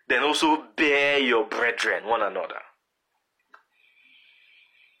life, then also bear your brethren, one another.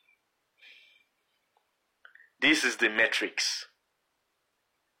 This is the metrics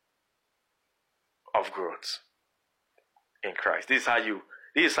of growth in Christ. This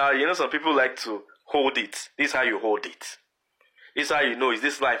is how, some people like to hold it. This is how you hold it. This is how you know, is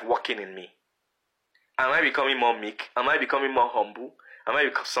this life working in me? Am I becoming more meek? Am I becoming more humble? Am I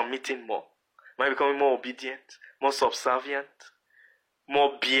submitting more? Am I becoming more obedient? More subservient?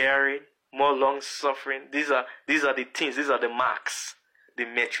 More bearing? More long-suffering? These are the things. These are the marks, the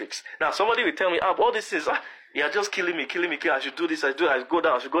metrics. Now, somebody will tell me, all these things, you are just killing me. I should do this, I should go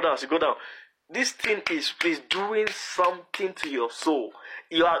down. This thing is doing something to your soul.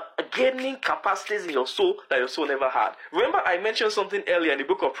 You are gaining capacities in your soul that your soul never had. Remember, I mentioned something earlier in the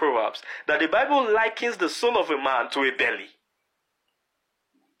book of Proverbs, that the Bible likens the soul of a man to a belly.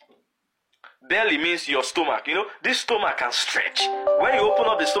 Belly means your stomach. This stomach can stretch. When you open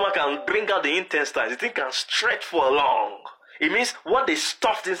up the stomach and bring out the intestines, the thing can stretch for long. It means what they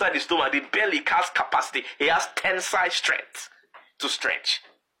stuffed inside the stomach, the belly has capacity. It has tensile strength to stretch.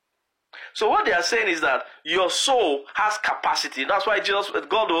 So what they are saying is that your soul has capacity. That's why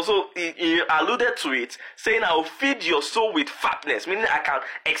God also he alluded to it, saying, I will feed your soul with fatness, meaning I can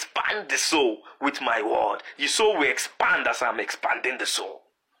expand the soul with my word. Your soul will expand as I'm expanding the soul.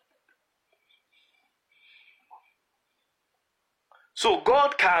 So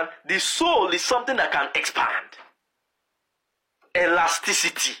the soul is something that can expand.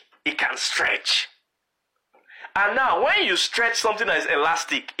 Elasticity, it can stretch. And now, when you stretch something that is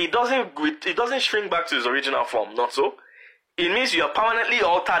elastic, it doesn't shrink back to its original form, not so? It means you have permanently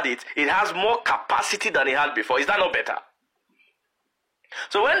altered it. It has more capacity than it had before. Is that not better?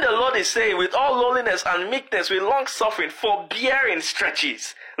 So when the Lord is saying, with all lowliness and meekness, with long-suffering, forbearing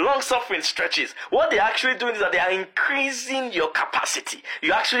stretches, long-suffering stretches, what they're actually doing is that they are increasing your capacity.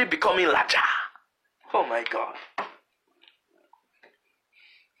 You're actually becoming larger. Oh my God.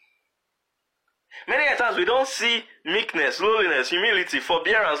 Many times we don't see meekness, lowliness, humility,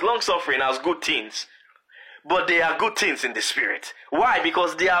 forbearance, long-suffering as good things. But they are good things in the spirit. Why?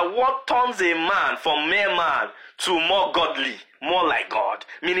 Because they are what turns a man from mere man to more godly, more like God.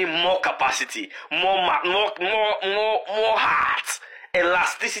 Meaning more capacity, more heart.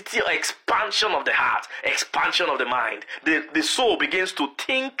 Elasticity or expansion of the heart, expansion of the mind. The soul begins to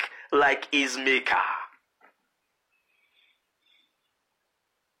think like its maker.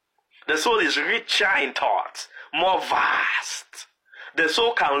 The soul is richer in thoughts, more vast. The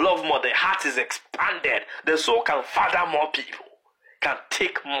soul can love more. The heart is expanded. The soul can father more people, can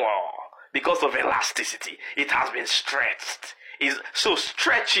take more because of elasticity. It has been stretched. So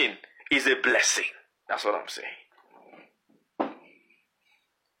stretching is a blessing. That's what I'm saying.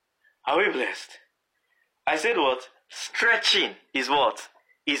 Are we blessed? I said what? Stretching is what?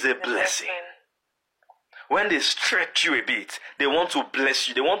 Is a blessing. When they stretch you a bit, they want to bless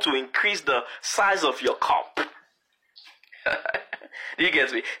you. They want to increase the size of your cup. Do you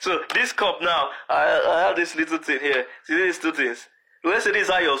get me? So this cup now, I have this little thing here. See these two things. Let's say this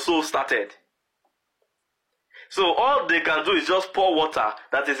is how your soul started. So all they can do is just pour water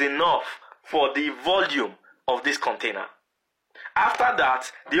that is enough for the volume of this container. After that,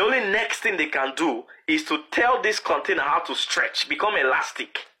 the only next thing they can do is to tell this container how to stretch, become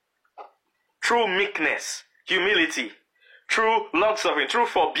elastic. Through meekness, humility, through long-suffering, through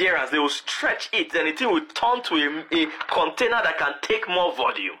forbearance, they will stretch it, and it will turn to a container that can take more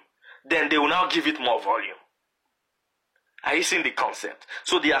volume. Then they will now give it more volume. Are you seeing the concept?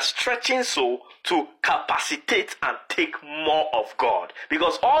 So they are stretching so to capacitate and take more of God.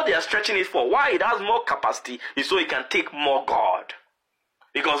 Because all they are stretching it for, why it has more capacity, is so it can take more God.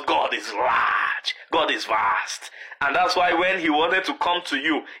 Because God is large. God is vast. And that's why when he wanted to come to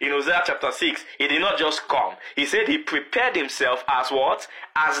you in Hosea chapter 6, he did not just come. He said he prepared himself as what?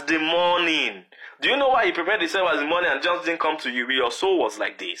 As the morning. Do you know why he prepared himself as the morning and just didn't come to you? Your soul was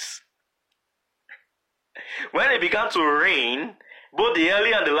like this. When it began to rain, both the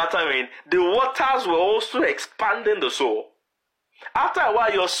early and the latter rain, the waters were also expanding the soul. After a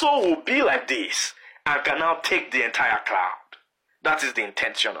while, your soul will be like this and can now take the entire cloud. That is the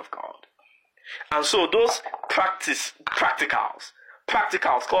intention of God. And so those practicals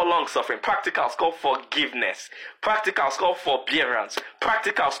called long suffering, practicals called forgiveness, practicals called forbearance,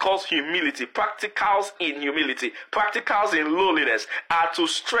 practicals called humility, practicals in humility, practicals in lowliness are to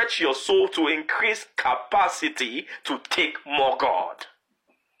stretch your soul to increase capacity to take more God.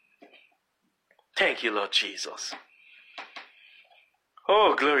 Thank you, Lord Jesus.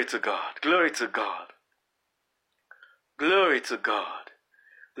 Oh, glory to God, glory to God, glory to God,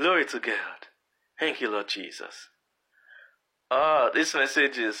 glory to God. Thank you, Lord Jesus. This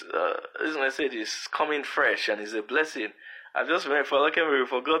message is coming fresh and is a blessing. I just went for we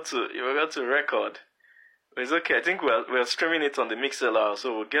forgot to record. It's okay. I think we're streaming it on the Mixlr,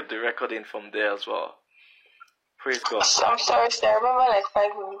 so we'll get the recording from there as well. Praise God. I'm sorry, sir. I remember like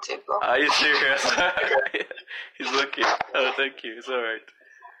 5 minutes ago. Are you serious? It's okay. Oh, thank you. It's all right.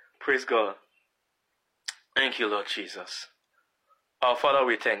 Praise God. Thank you, Lord Jesus. Our Father,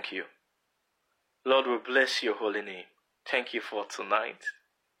 we thank you. Lord, we bless your holy name. Thank you for tonight.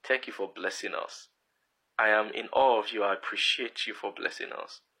 Thank you for blessing us. I am in awe of you. I appreciate you for blessing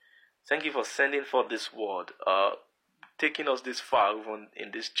us. Thank you for sending forth this word, taking us this far, even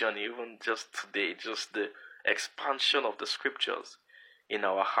in this journey, even just today, just the expansion of the scriptures in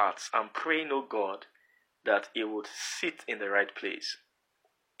our hearts. I'm praying, oh God, that it would sit in the right place.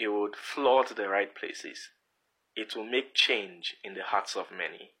 It would flood the right places. It will make change in the hearts of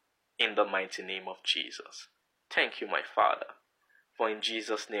many. In the mighty name of Jesus. Thank you, my Father. For in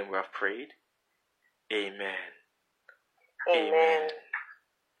Jesus' name we have prayed. Amen. Amen.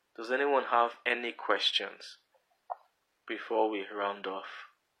 Does anyone have any questions before we round off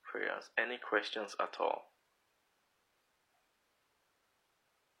prayers? Any questions at all?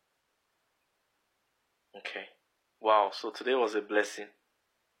 Okay. Wow, so today was a blessing.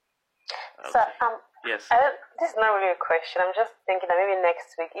 So, yes. This is not really a question. I'm just thinking that maybe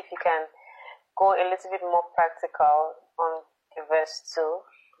next week, if you can go a little bit more practical on the verse 2.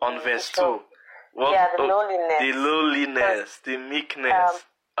 On verse 2. What? Yeah, the lowliness. The lowliness, the meekness.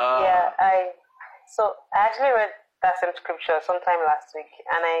 I actually read that same scripture sometime last week,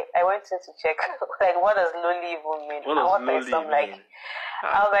 and I went in to check, like, what does lowly even mean? What does lowly mean? Like,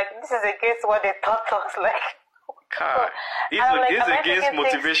 I was like, this is against what they taught us, like. It's against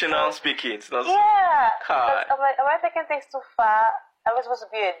motivational speaking. Yeah. I'm like, am I taking things too far? I was supposed to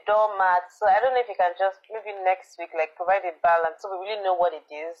be a doormat, so I don't know if you can just maybe next week like provide a balance so we really know what it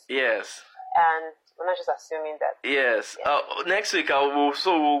is. Yes. And we're not just assuming that. Yes. Next week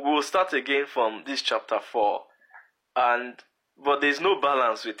we'll start again from this chapter 4, but there's no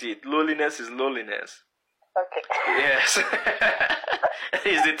balance with it. Lowliness is lowliness. Okay. Yes.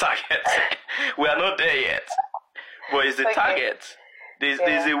 It's the target. We are not there yet. But it's the target.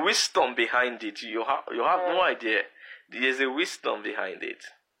 There's a wisdom behind it. You have no idea. There's a wisdom behind it.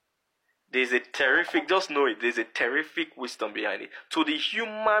 There's a terrific, just know it, there's a terrific wisdom behind it. To the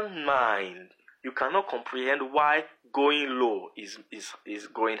human mind, you cannot comprehend why going low is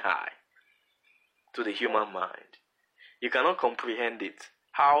going high. To the human mind. You cannot comprehend it.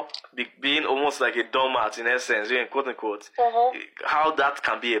 How being almost like a doormat in essence, quote unquote, how that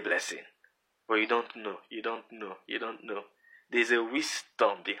can be a blessing. But you don't know. There's a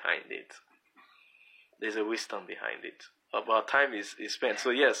wisdom behind it. There's a wisdom behind it. Our time is spent. So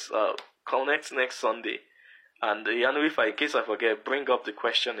yes, connect next Sunday. And in case I forget, bring up the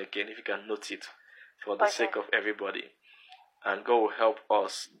question again if you can note it for the sake of everybody. And God will help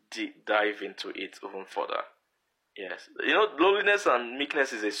us dive into it even further. Yes. Lowliness and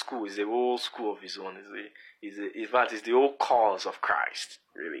meekness is a school. It's a whole school of its own. In fact, it's the whole cause of Christ,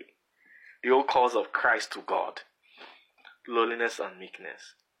 really. The whole cause of Christ to God. Lowliness and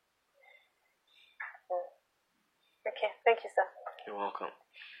meekness. Okay, thank you, sir. You're welcome.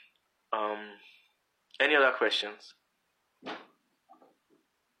 Any other questions?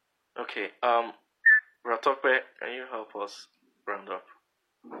 Okay, Ratope, can you help us round up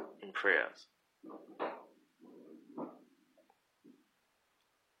in prayers?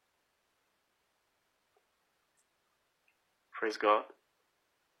 Praise God.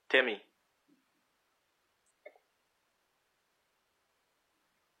 Temi.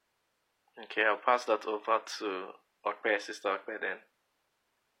 Okay, I'll pass that over to Sister Okpe then.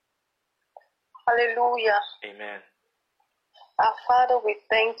 Hallelujah. Amen. Our Father, we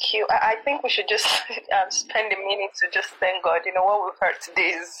thank you. I think we should just spend a minute to just thank God. You know, what we've heard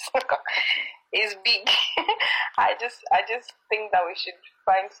today is big. I just think that we should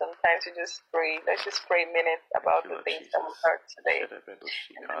find some time to just pray. Let's just pray a minute about the things that we've heard today.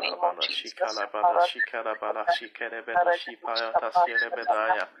 In the name of Jesus.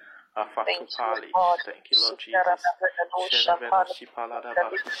 Thank you, Lord Jesus.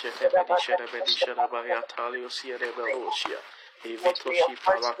 Evitoshi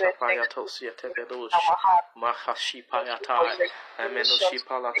palatapayatosia tebedoshi, Mahashi payatai, Amenoshi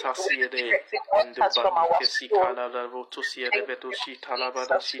palatasiede, and the Bakesi Kala Rotusia Bedoshi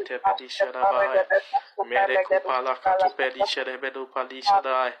Talabadashi Tepedisha, Medico Palakatupedi Sherebedo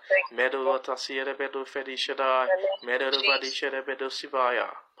Palishadai, Medotasia Bedo Fedishadai, Medobadi Sherebedo Sivaya,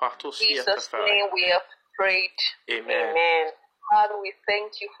 Patosia. In Jesus' name we have prayed. Amen. Father, we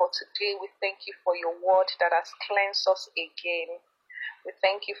thank you for today. We thank you for your word that has cleansed us again. We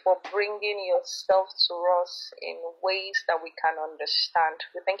thank you for bringing yourself to us in ways that we can understand.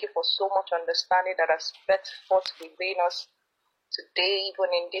 We thank you for so much understanding that has set forth within us today,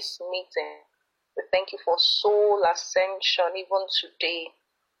 even in this meeting. We thank you for soul ascension even today.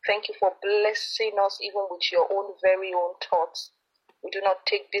 Thank you for blessing us even with your own very own thoughts. We do not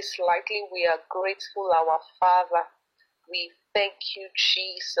take this lightly. We are grateful, our Father. We thank you,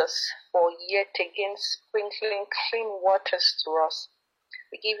 Jesus, for yet again sprinkling clean waters to us.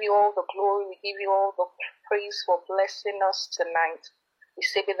 We give you all the glory. We give you all the praise for blessing us tonight. We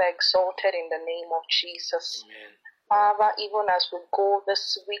say be thou exalted in the name of Jesus. Amen. Father, even as we go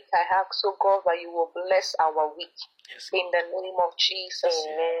this week, I ask, oh God, that you will bless our week. Yes, In the name of Jesus.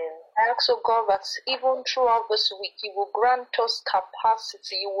 Amen. I ask, oh God, that even throughout this week, you will grant us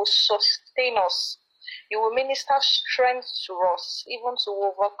capacity. You will sustain us. You will minister strength to us, even to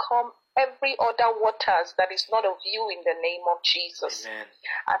overcome every other waters that is not of you in the name of Jesus. Amen.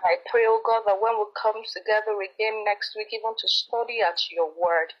 And I pray, oh God, that when we come together again next week, even to study at your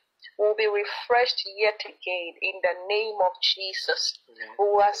word, we'll be refreshed yet again in the name of Jesus. Amen. We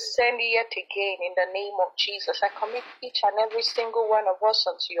will ascend yet again in the name of Jesus. I commit each and every single one of us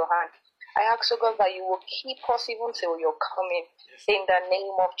unto your hand. I ask, oh God, that you will keep us even till you're coming in the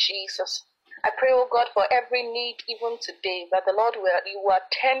name of Jesus. I pray, oh God, for every need even today, that the Lord you will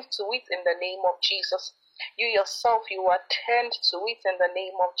attend to it in the name of Jesus. You yourself, you will attend to it in the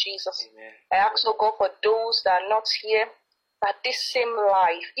name of Jesus. Amen. I ask, oh God, for those that are not here, that this same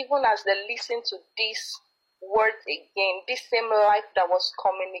life, even as they listen to these words again, this same life that was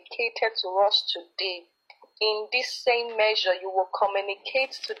communicated to us today, in this same measure, you will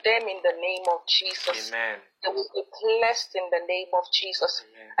communicate to them in the name of Jesus. Amen. They will be blessed in the name of Jesus.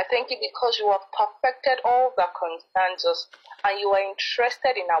 Amen. I thank you because you have perfected all that concerns us and you are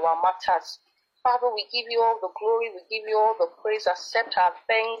interested in our matters. Father, we give you all the glory, we give you all the praise. Accept our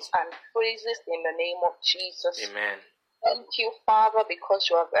thanks and praises in the name of Jesus. Amen. Thank you, Father, because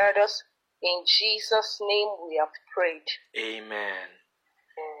you have heard us. In Jesus' name we have prayed. Amen.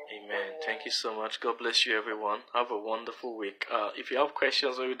 Amen. Thank you so much. God bless you, everyone. Have a wonderful week. If you have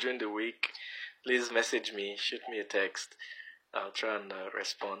questions during the week, please message me, shoot me a text. I'll try and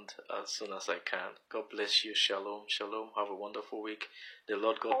respond as soon as I can. God bless you. Shalom. Shalom. Have a wonderful week. The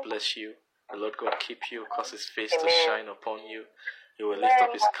Lord God bless you. The Lord God keep you, cause his face to shine upon you. He will lift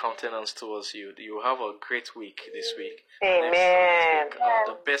up his countenance towards you. You will have a great week this week. Amen. Next week,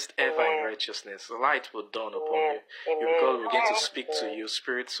 the best ever in righteousness. The light will dawn upon you. God will begin to speak to you,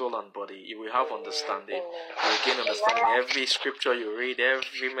 spirit, soul, and body. You will have understanding. You will gain understanding. Every scripture you read,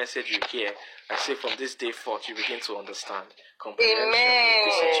 every message you hear, I say from this day forth, you begin to understand. Comprehension will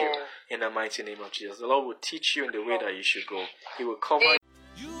visit you in the mighty name of Jesus. The Lord will teach you in the way that you should go. He will cover you.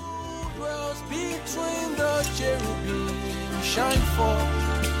 You dwells between the cherubim, shine forth.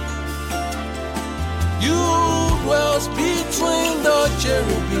 You dwells between the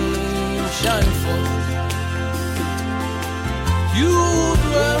cherubim, shine forth. You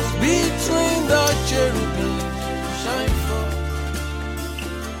dwells between the cherubim.